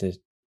way. But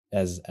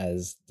as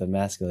the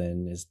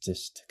masculine is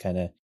just to kind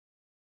of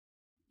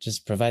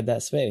just provide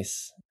that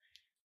space.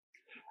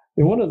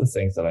 And one of the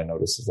things that I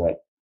noticed is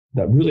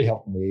that really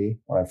helped me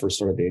when I first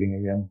started dating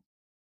again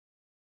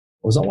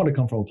was I wanted to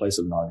come from a place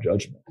of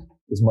non-judgment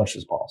as much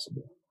as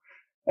possible.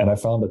 And I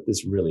found that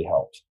this really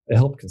helped. It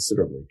helped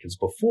considerably, because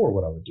before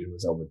what I would do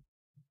is I would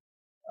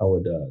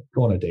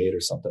go on a date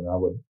or something. And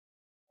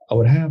I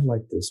would have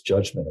like this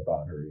judgment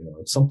about her,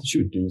 something, she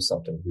would do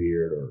something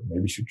weird, or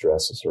maybe she'd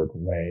dress a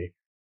certain way.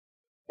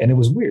 And it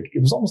was weird.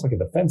 It was almost like a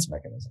defense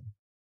mechanism.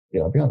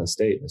 I'd be on this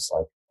date and it's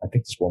like, I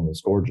think this woman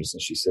is gorgeous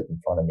and she's sitting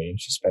in front of me and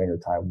she's spending her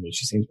time with me.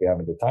 She seems to be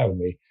having a good time with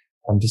me.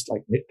 I'm just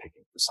like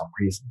nitpicking for some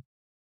reason.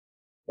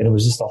 And it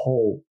was just a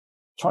whole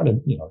trying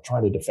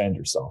to defend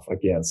yourself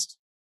against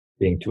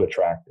being too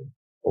attractive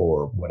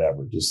or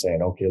whatever. Just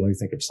saying, okay, let me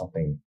think of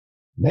something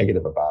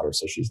negative about her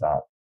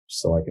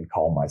so I can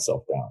calm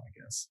myself down,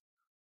 I guess.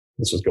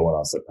 This was going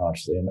on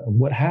subconsciously. And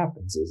what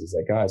happens is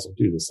that guys will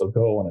do this. They'll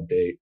go on a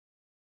date,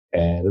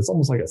 and it's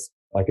almost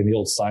like in the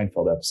old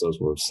Seinfeld episodes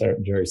where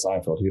Jerry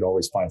Seinfeld, he'd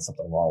always find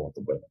something wrong with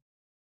the women.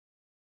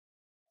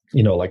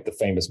 Like the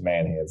famous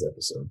Man Hands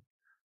episode.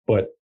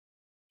 But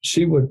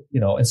she would,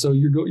 and so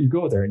you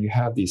go there and you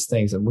have these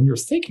things. And when you're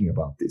thinking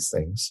about these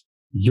things,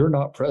 you're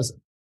not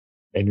present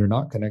and you're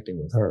not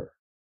connecting with her.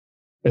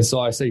 And so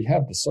I say you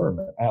have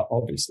discernment.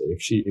 Obviously,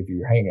 if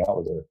you're hanging out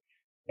with her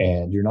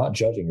and you're not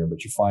judging her,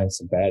 but you find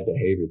some bad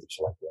behavior that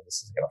you're like, well,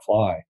 this isn't going to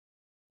fly.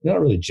 You're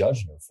not really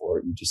judging her for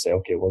it. You just say,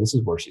 okay, well, this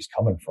is where she's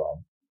coming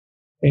from.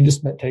 And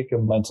just take a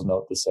mental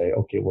note to say,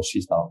 okay, well,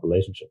 she's not in a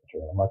relationship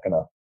with her. I'm not going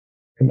to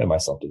commit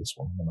myself to this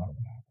woman no matter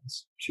what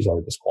happens. She's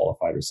already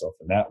disqualified herself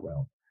in that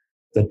realm.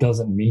 That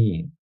doesn't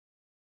mean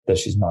that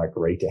she's not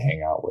great to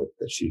hang out with,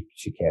 that she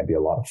can't be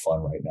a lot of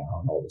fun right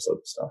now and all this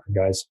other stuff. And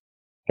guys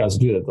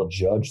do that. They'll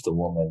judge the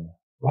woman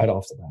right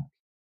off the bat.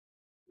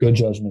 Good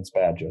judgments,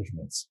 bad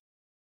judgments.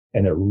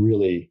 And it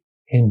really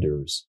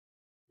hinders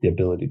the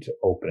ability to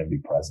open and be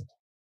present,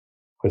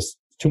 because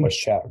too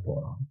much chatter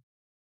going on.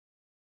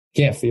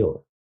 Can't feel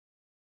it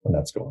when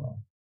that's going on.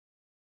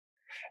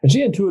 And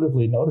she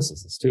intuitively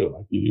notices this too.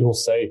 Like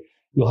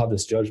you'll have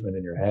this judgment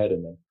in your head,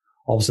 and then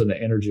all of a sudden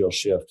the energy will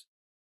shift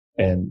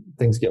and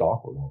things get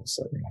awkward all of a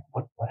sudden. You're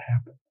like, what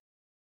happened?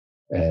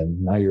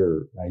 And now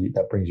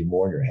that brings you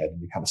more in your head,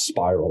 and you kind of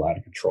spiral out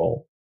of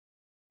control.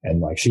 And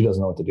like, she doesn't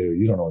know what to do.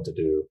 You don't know what to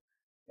do.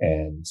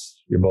 And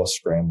you're both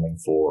scrambling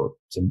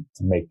to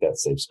make that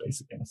safe space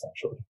again,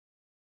 essentially.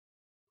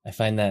 I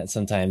find that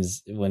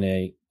sometimes when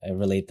I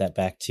relate that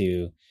back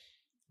to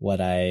what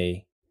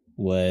I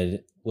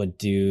would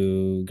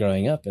do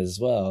growing up as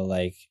well,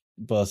 like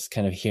both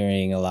kind of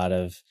hearing a lot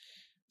of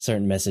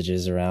certain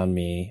messages around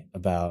me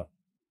about,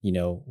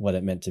 what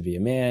it meant to be a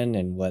man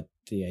and what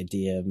the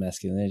idea of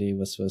masculinity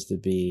was supposed to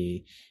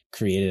be,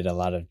 created a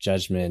lot of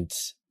judgment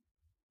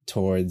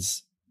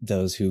towards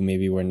those who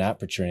maybe were not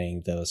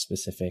portraying those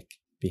specific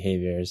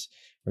behaviors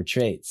or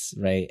traits.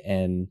 Right.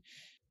 And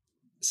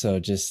so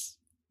just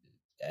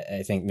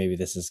I think maybe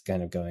this is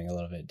kind of going a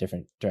little bit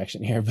different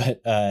direction here,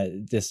 but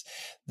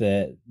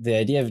the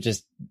idea of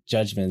just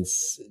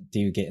judgments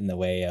do get in the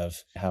way of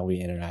how we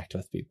interact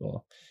with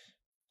people.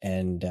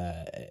 And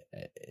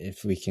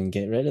if we can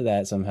get rid of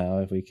that somehow,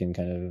 if we can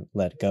kind of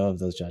let go of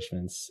those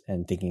judgments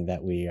and thinking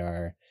that we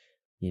are,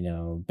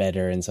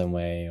 better in some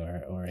way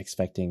or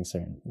expecting a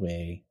certain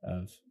way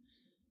of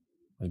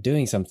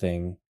doing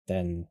something,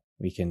 then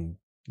we can,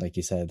 like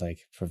you said,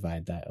 like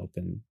provide that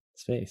open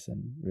space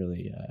and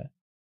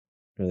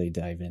really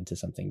dive into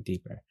something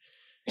deeper.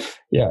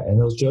 Yeah. And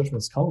those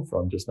judgments come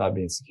from just not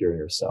being secure in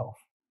yourself,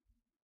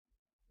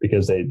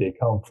 because they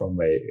come from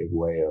a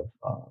way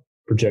of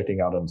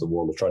projecting out into the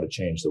world to try to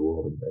change the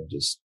world and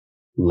just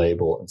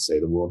label and say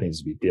the world needs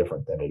to be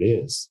different than it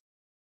is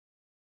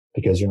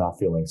because you're not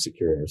feeling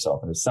secure in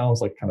yourself. And it sounds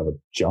like kind of a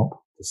jump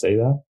to say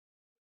that,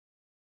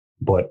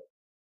 but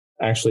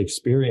actually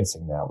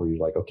experiencing that where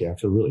you're like, okay, I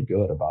feel really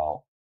good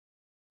about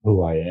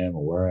who I am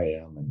and where I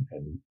am.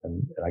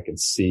 And I can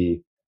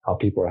see how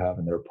people are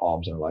having their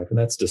problems in their life. And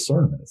that's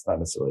discernment. It's not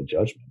necessarily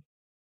judgment.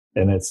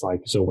 And it's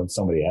like, so when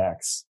somebody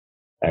acts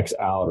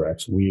out or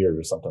acts weird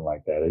or something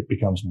like that, it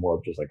becomes more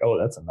of just like, oh,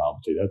 that's a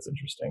novelty. That's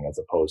interesting, as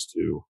opposed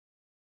to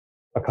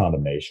a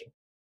condemnation.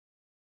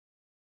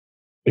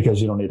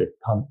 Because you don't need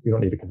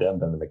to condemn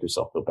them to make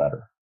yourself feel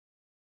better.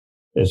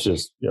 It's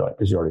just,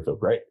 because you already feel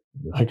great.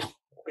 You're like,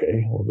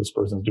 okay, well, this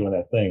person's doing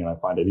that thing and I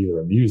find it either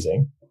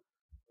amusing,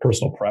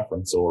 personal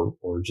preference, or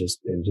it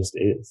just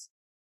is.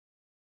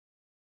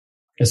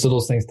 And so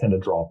those things tend to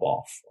drop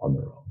off on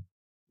their own.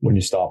 When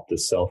you stop the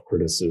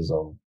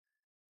self-criticism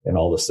and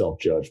all the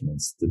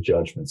self-judgments, the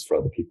judgments for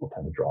other people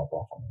tend to drop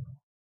off on their own.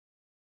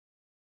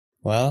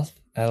 Well,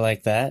 I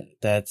like that.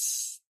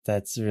 That's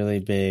really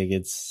big.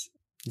 It's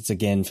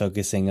again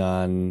focusing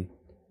on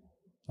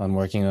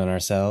working on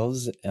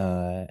ourselves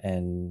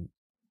and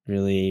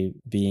really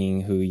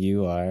being who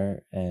you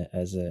are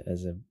as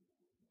a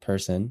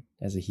person,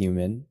 as a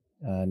human,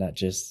 not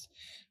just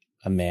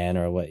a man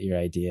or what your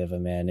idea of a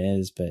man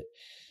is, but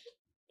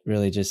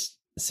really just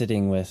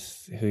sitting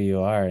with who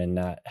you are and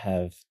not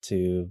have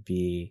to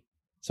be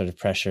sort of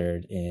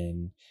pressured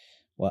in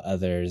what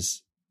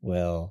others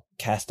will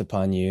cast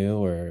upon you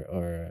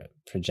or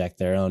project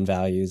their own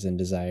values and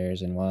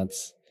desires and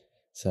wants.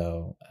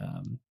 So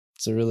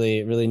it's a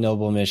really, really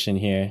noble mission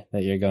here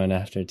that you're going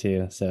after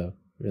too. So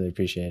really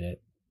appreciate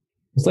it.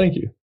 Well, thank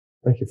you.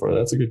 Thank you for that.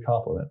 That's a good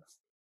compliment.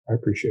 I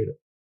appreciate it.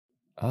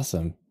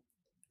 Awesome.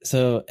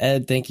 So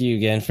Ed, thank you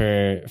again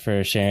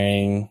for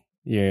sharing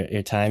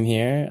your time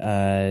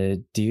here.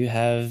 Do you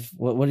have,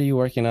 what are you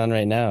working on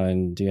right now?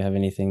 And do you have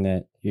anything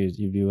that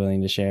you'd be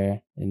willing to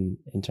share in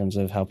terms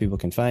of how people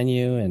can find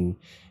you and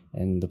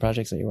the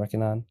projects that you're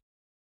working on?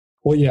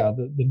 Well, yeah,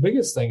 the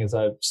biggest thing is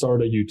I've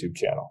started a YouTube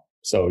channel.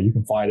 So you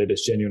can find it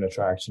as Genuine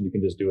Attraction. You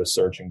can just do a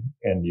search in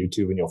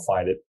YouTube and you'll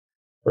find it.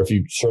 Or if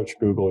you search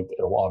Google,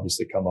 it'll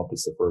obviously come up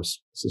as the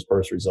first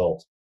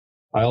result.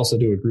 I also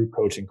do a group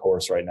coaching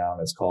course right now,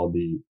 and it's called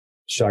the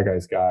Shy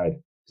Guy's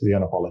Guide to the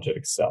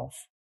Unapologetic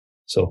Self.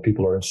 So if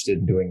people are interested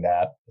in doing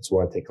that, it's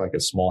where I take like a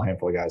small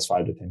handful of guys,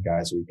 5 to 10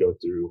 guys. We go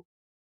through,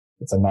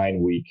 it's a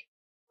 9-week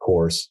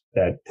course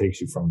that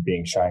takes you from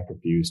being shy and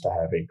confused to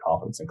having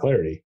confidence and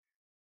clarity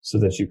so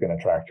that you can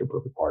attract your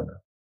perfect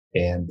partner.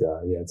 And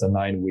it's a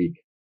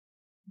 9-week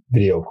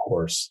video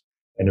course.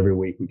 And every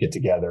week we get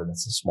together and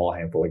it's a small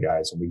handful of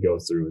guys and we go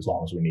through as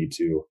long as we need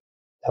to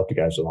help the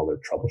guys with all their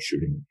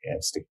troubleshooting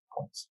and sticking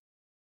points.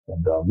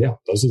 And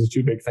those are the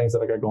 2 big things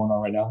that I got going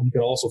on right now. You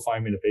can also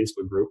find me in a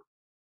Facebook group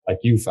like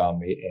you found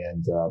me.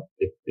 And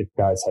if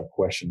guys have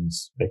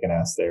questions, they can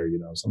ask there.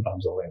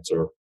 Sometimes I'll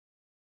answer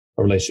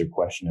a relationship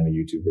question in a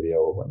YouTube video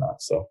or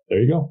whatnot. So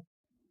there you go.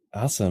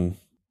 Awesome.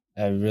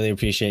 I really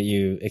appreciate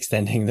you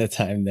extending the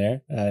time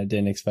there. I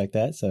didn't expect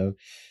that. So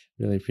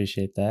really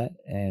appreciate that.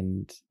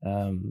 And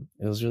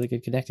it was really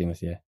good connecting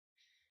with you.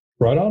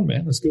 Right on,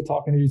 man. It's good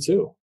talking to you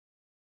too.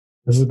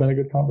 This has been a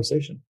good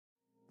conversation.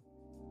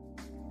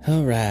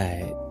 All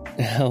right.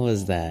 How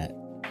was that?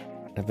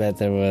 I bet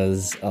there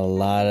was a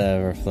lot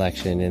of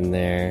reflection in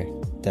there.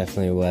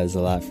 Definitely was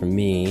a lot for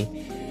me.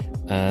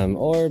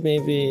 Or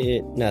maybe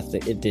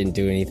it didn't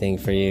do anything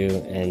for you,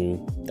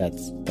 and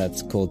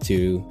that's cool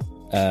too.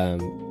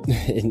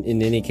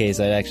 In any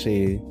case, I'd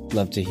actually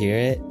love to hear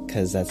it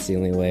because that's the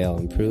only way I'll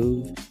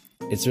improve.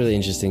 It's really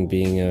interesting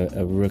being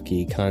a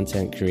rookie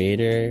content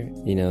creator.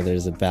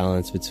 There's a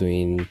balance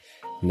between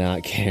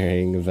not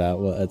caring about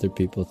what other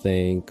people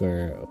think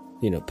or,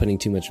 putting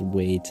too much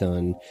weight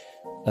on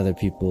other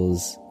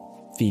people's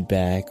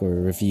feedback or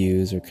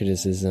reviews or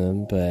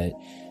criticism. But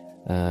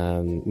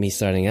me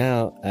starting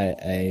out,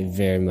 I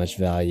very much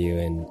value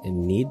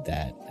and need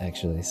that,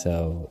 actually.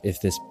 So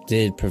if this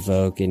did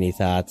provoke any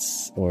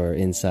thoughts or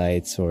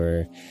insights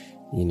or,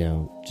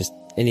 just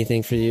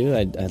anything for you,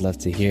 I'd love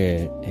to hear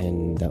it.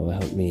 And that will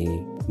help me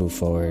move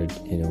forward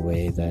in a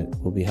way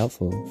that will be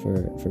helpful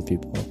for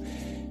people.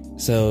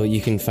 So you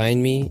can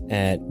find me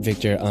at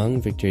Victor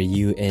Ung,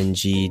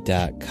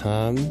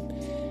 VictorUNG.com.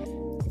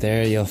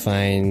 there you'll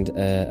find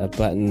a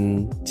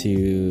button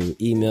to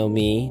email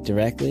me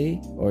directly,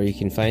 or you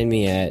can find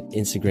me at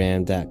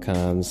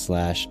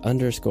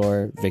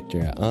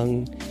instagram.com/_Victor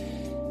Ung.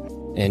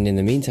 And in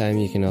the meantime,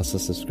 you can also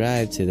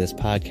subscribe to this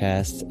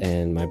podcast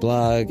and my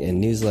blog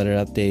and newsletter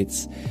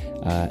updates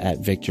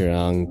at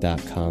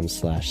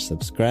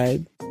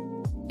victorong.com/subscribe.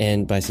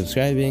 And by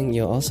subscribing,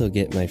 you'll also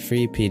get my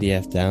free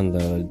PDF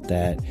download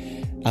that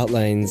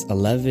outlines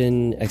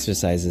 11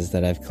 exercises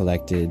that I've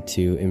collected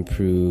to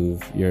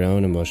improve your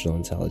own emotional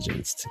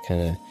intelligence, to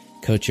kind of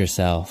coach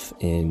yourself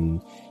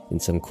in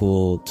some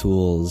cool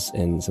tools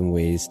and some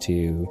ways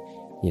to,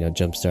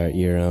 jumpstart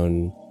your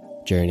own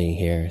journey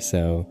here.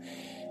 So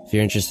if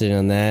you're interested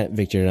in that,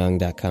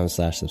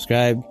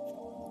 victorong.com/subscribe.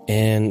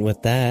 And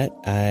with that,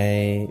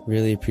 I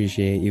really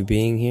appreciate you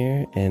being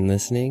here and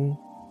listening,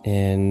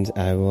 and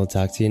I will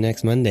talk to you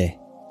next Monday.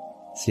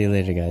 See you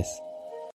later, guys.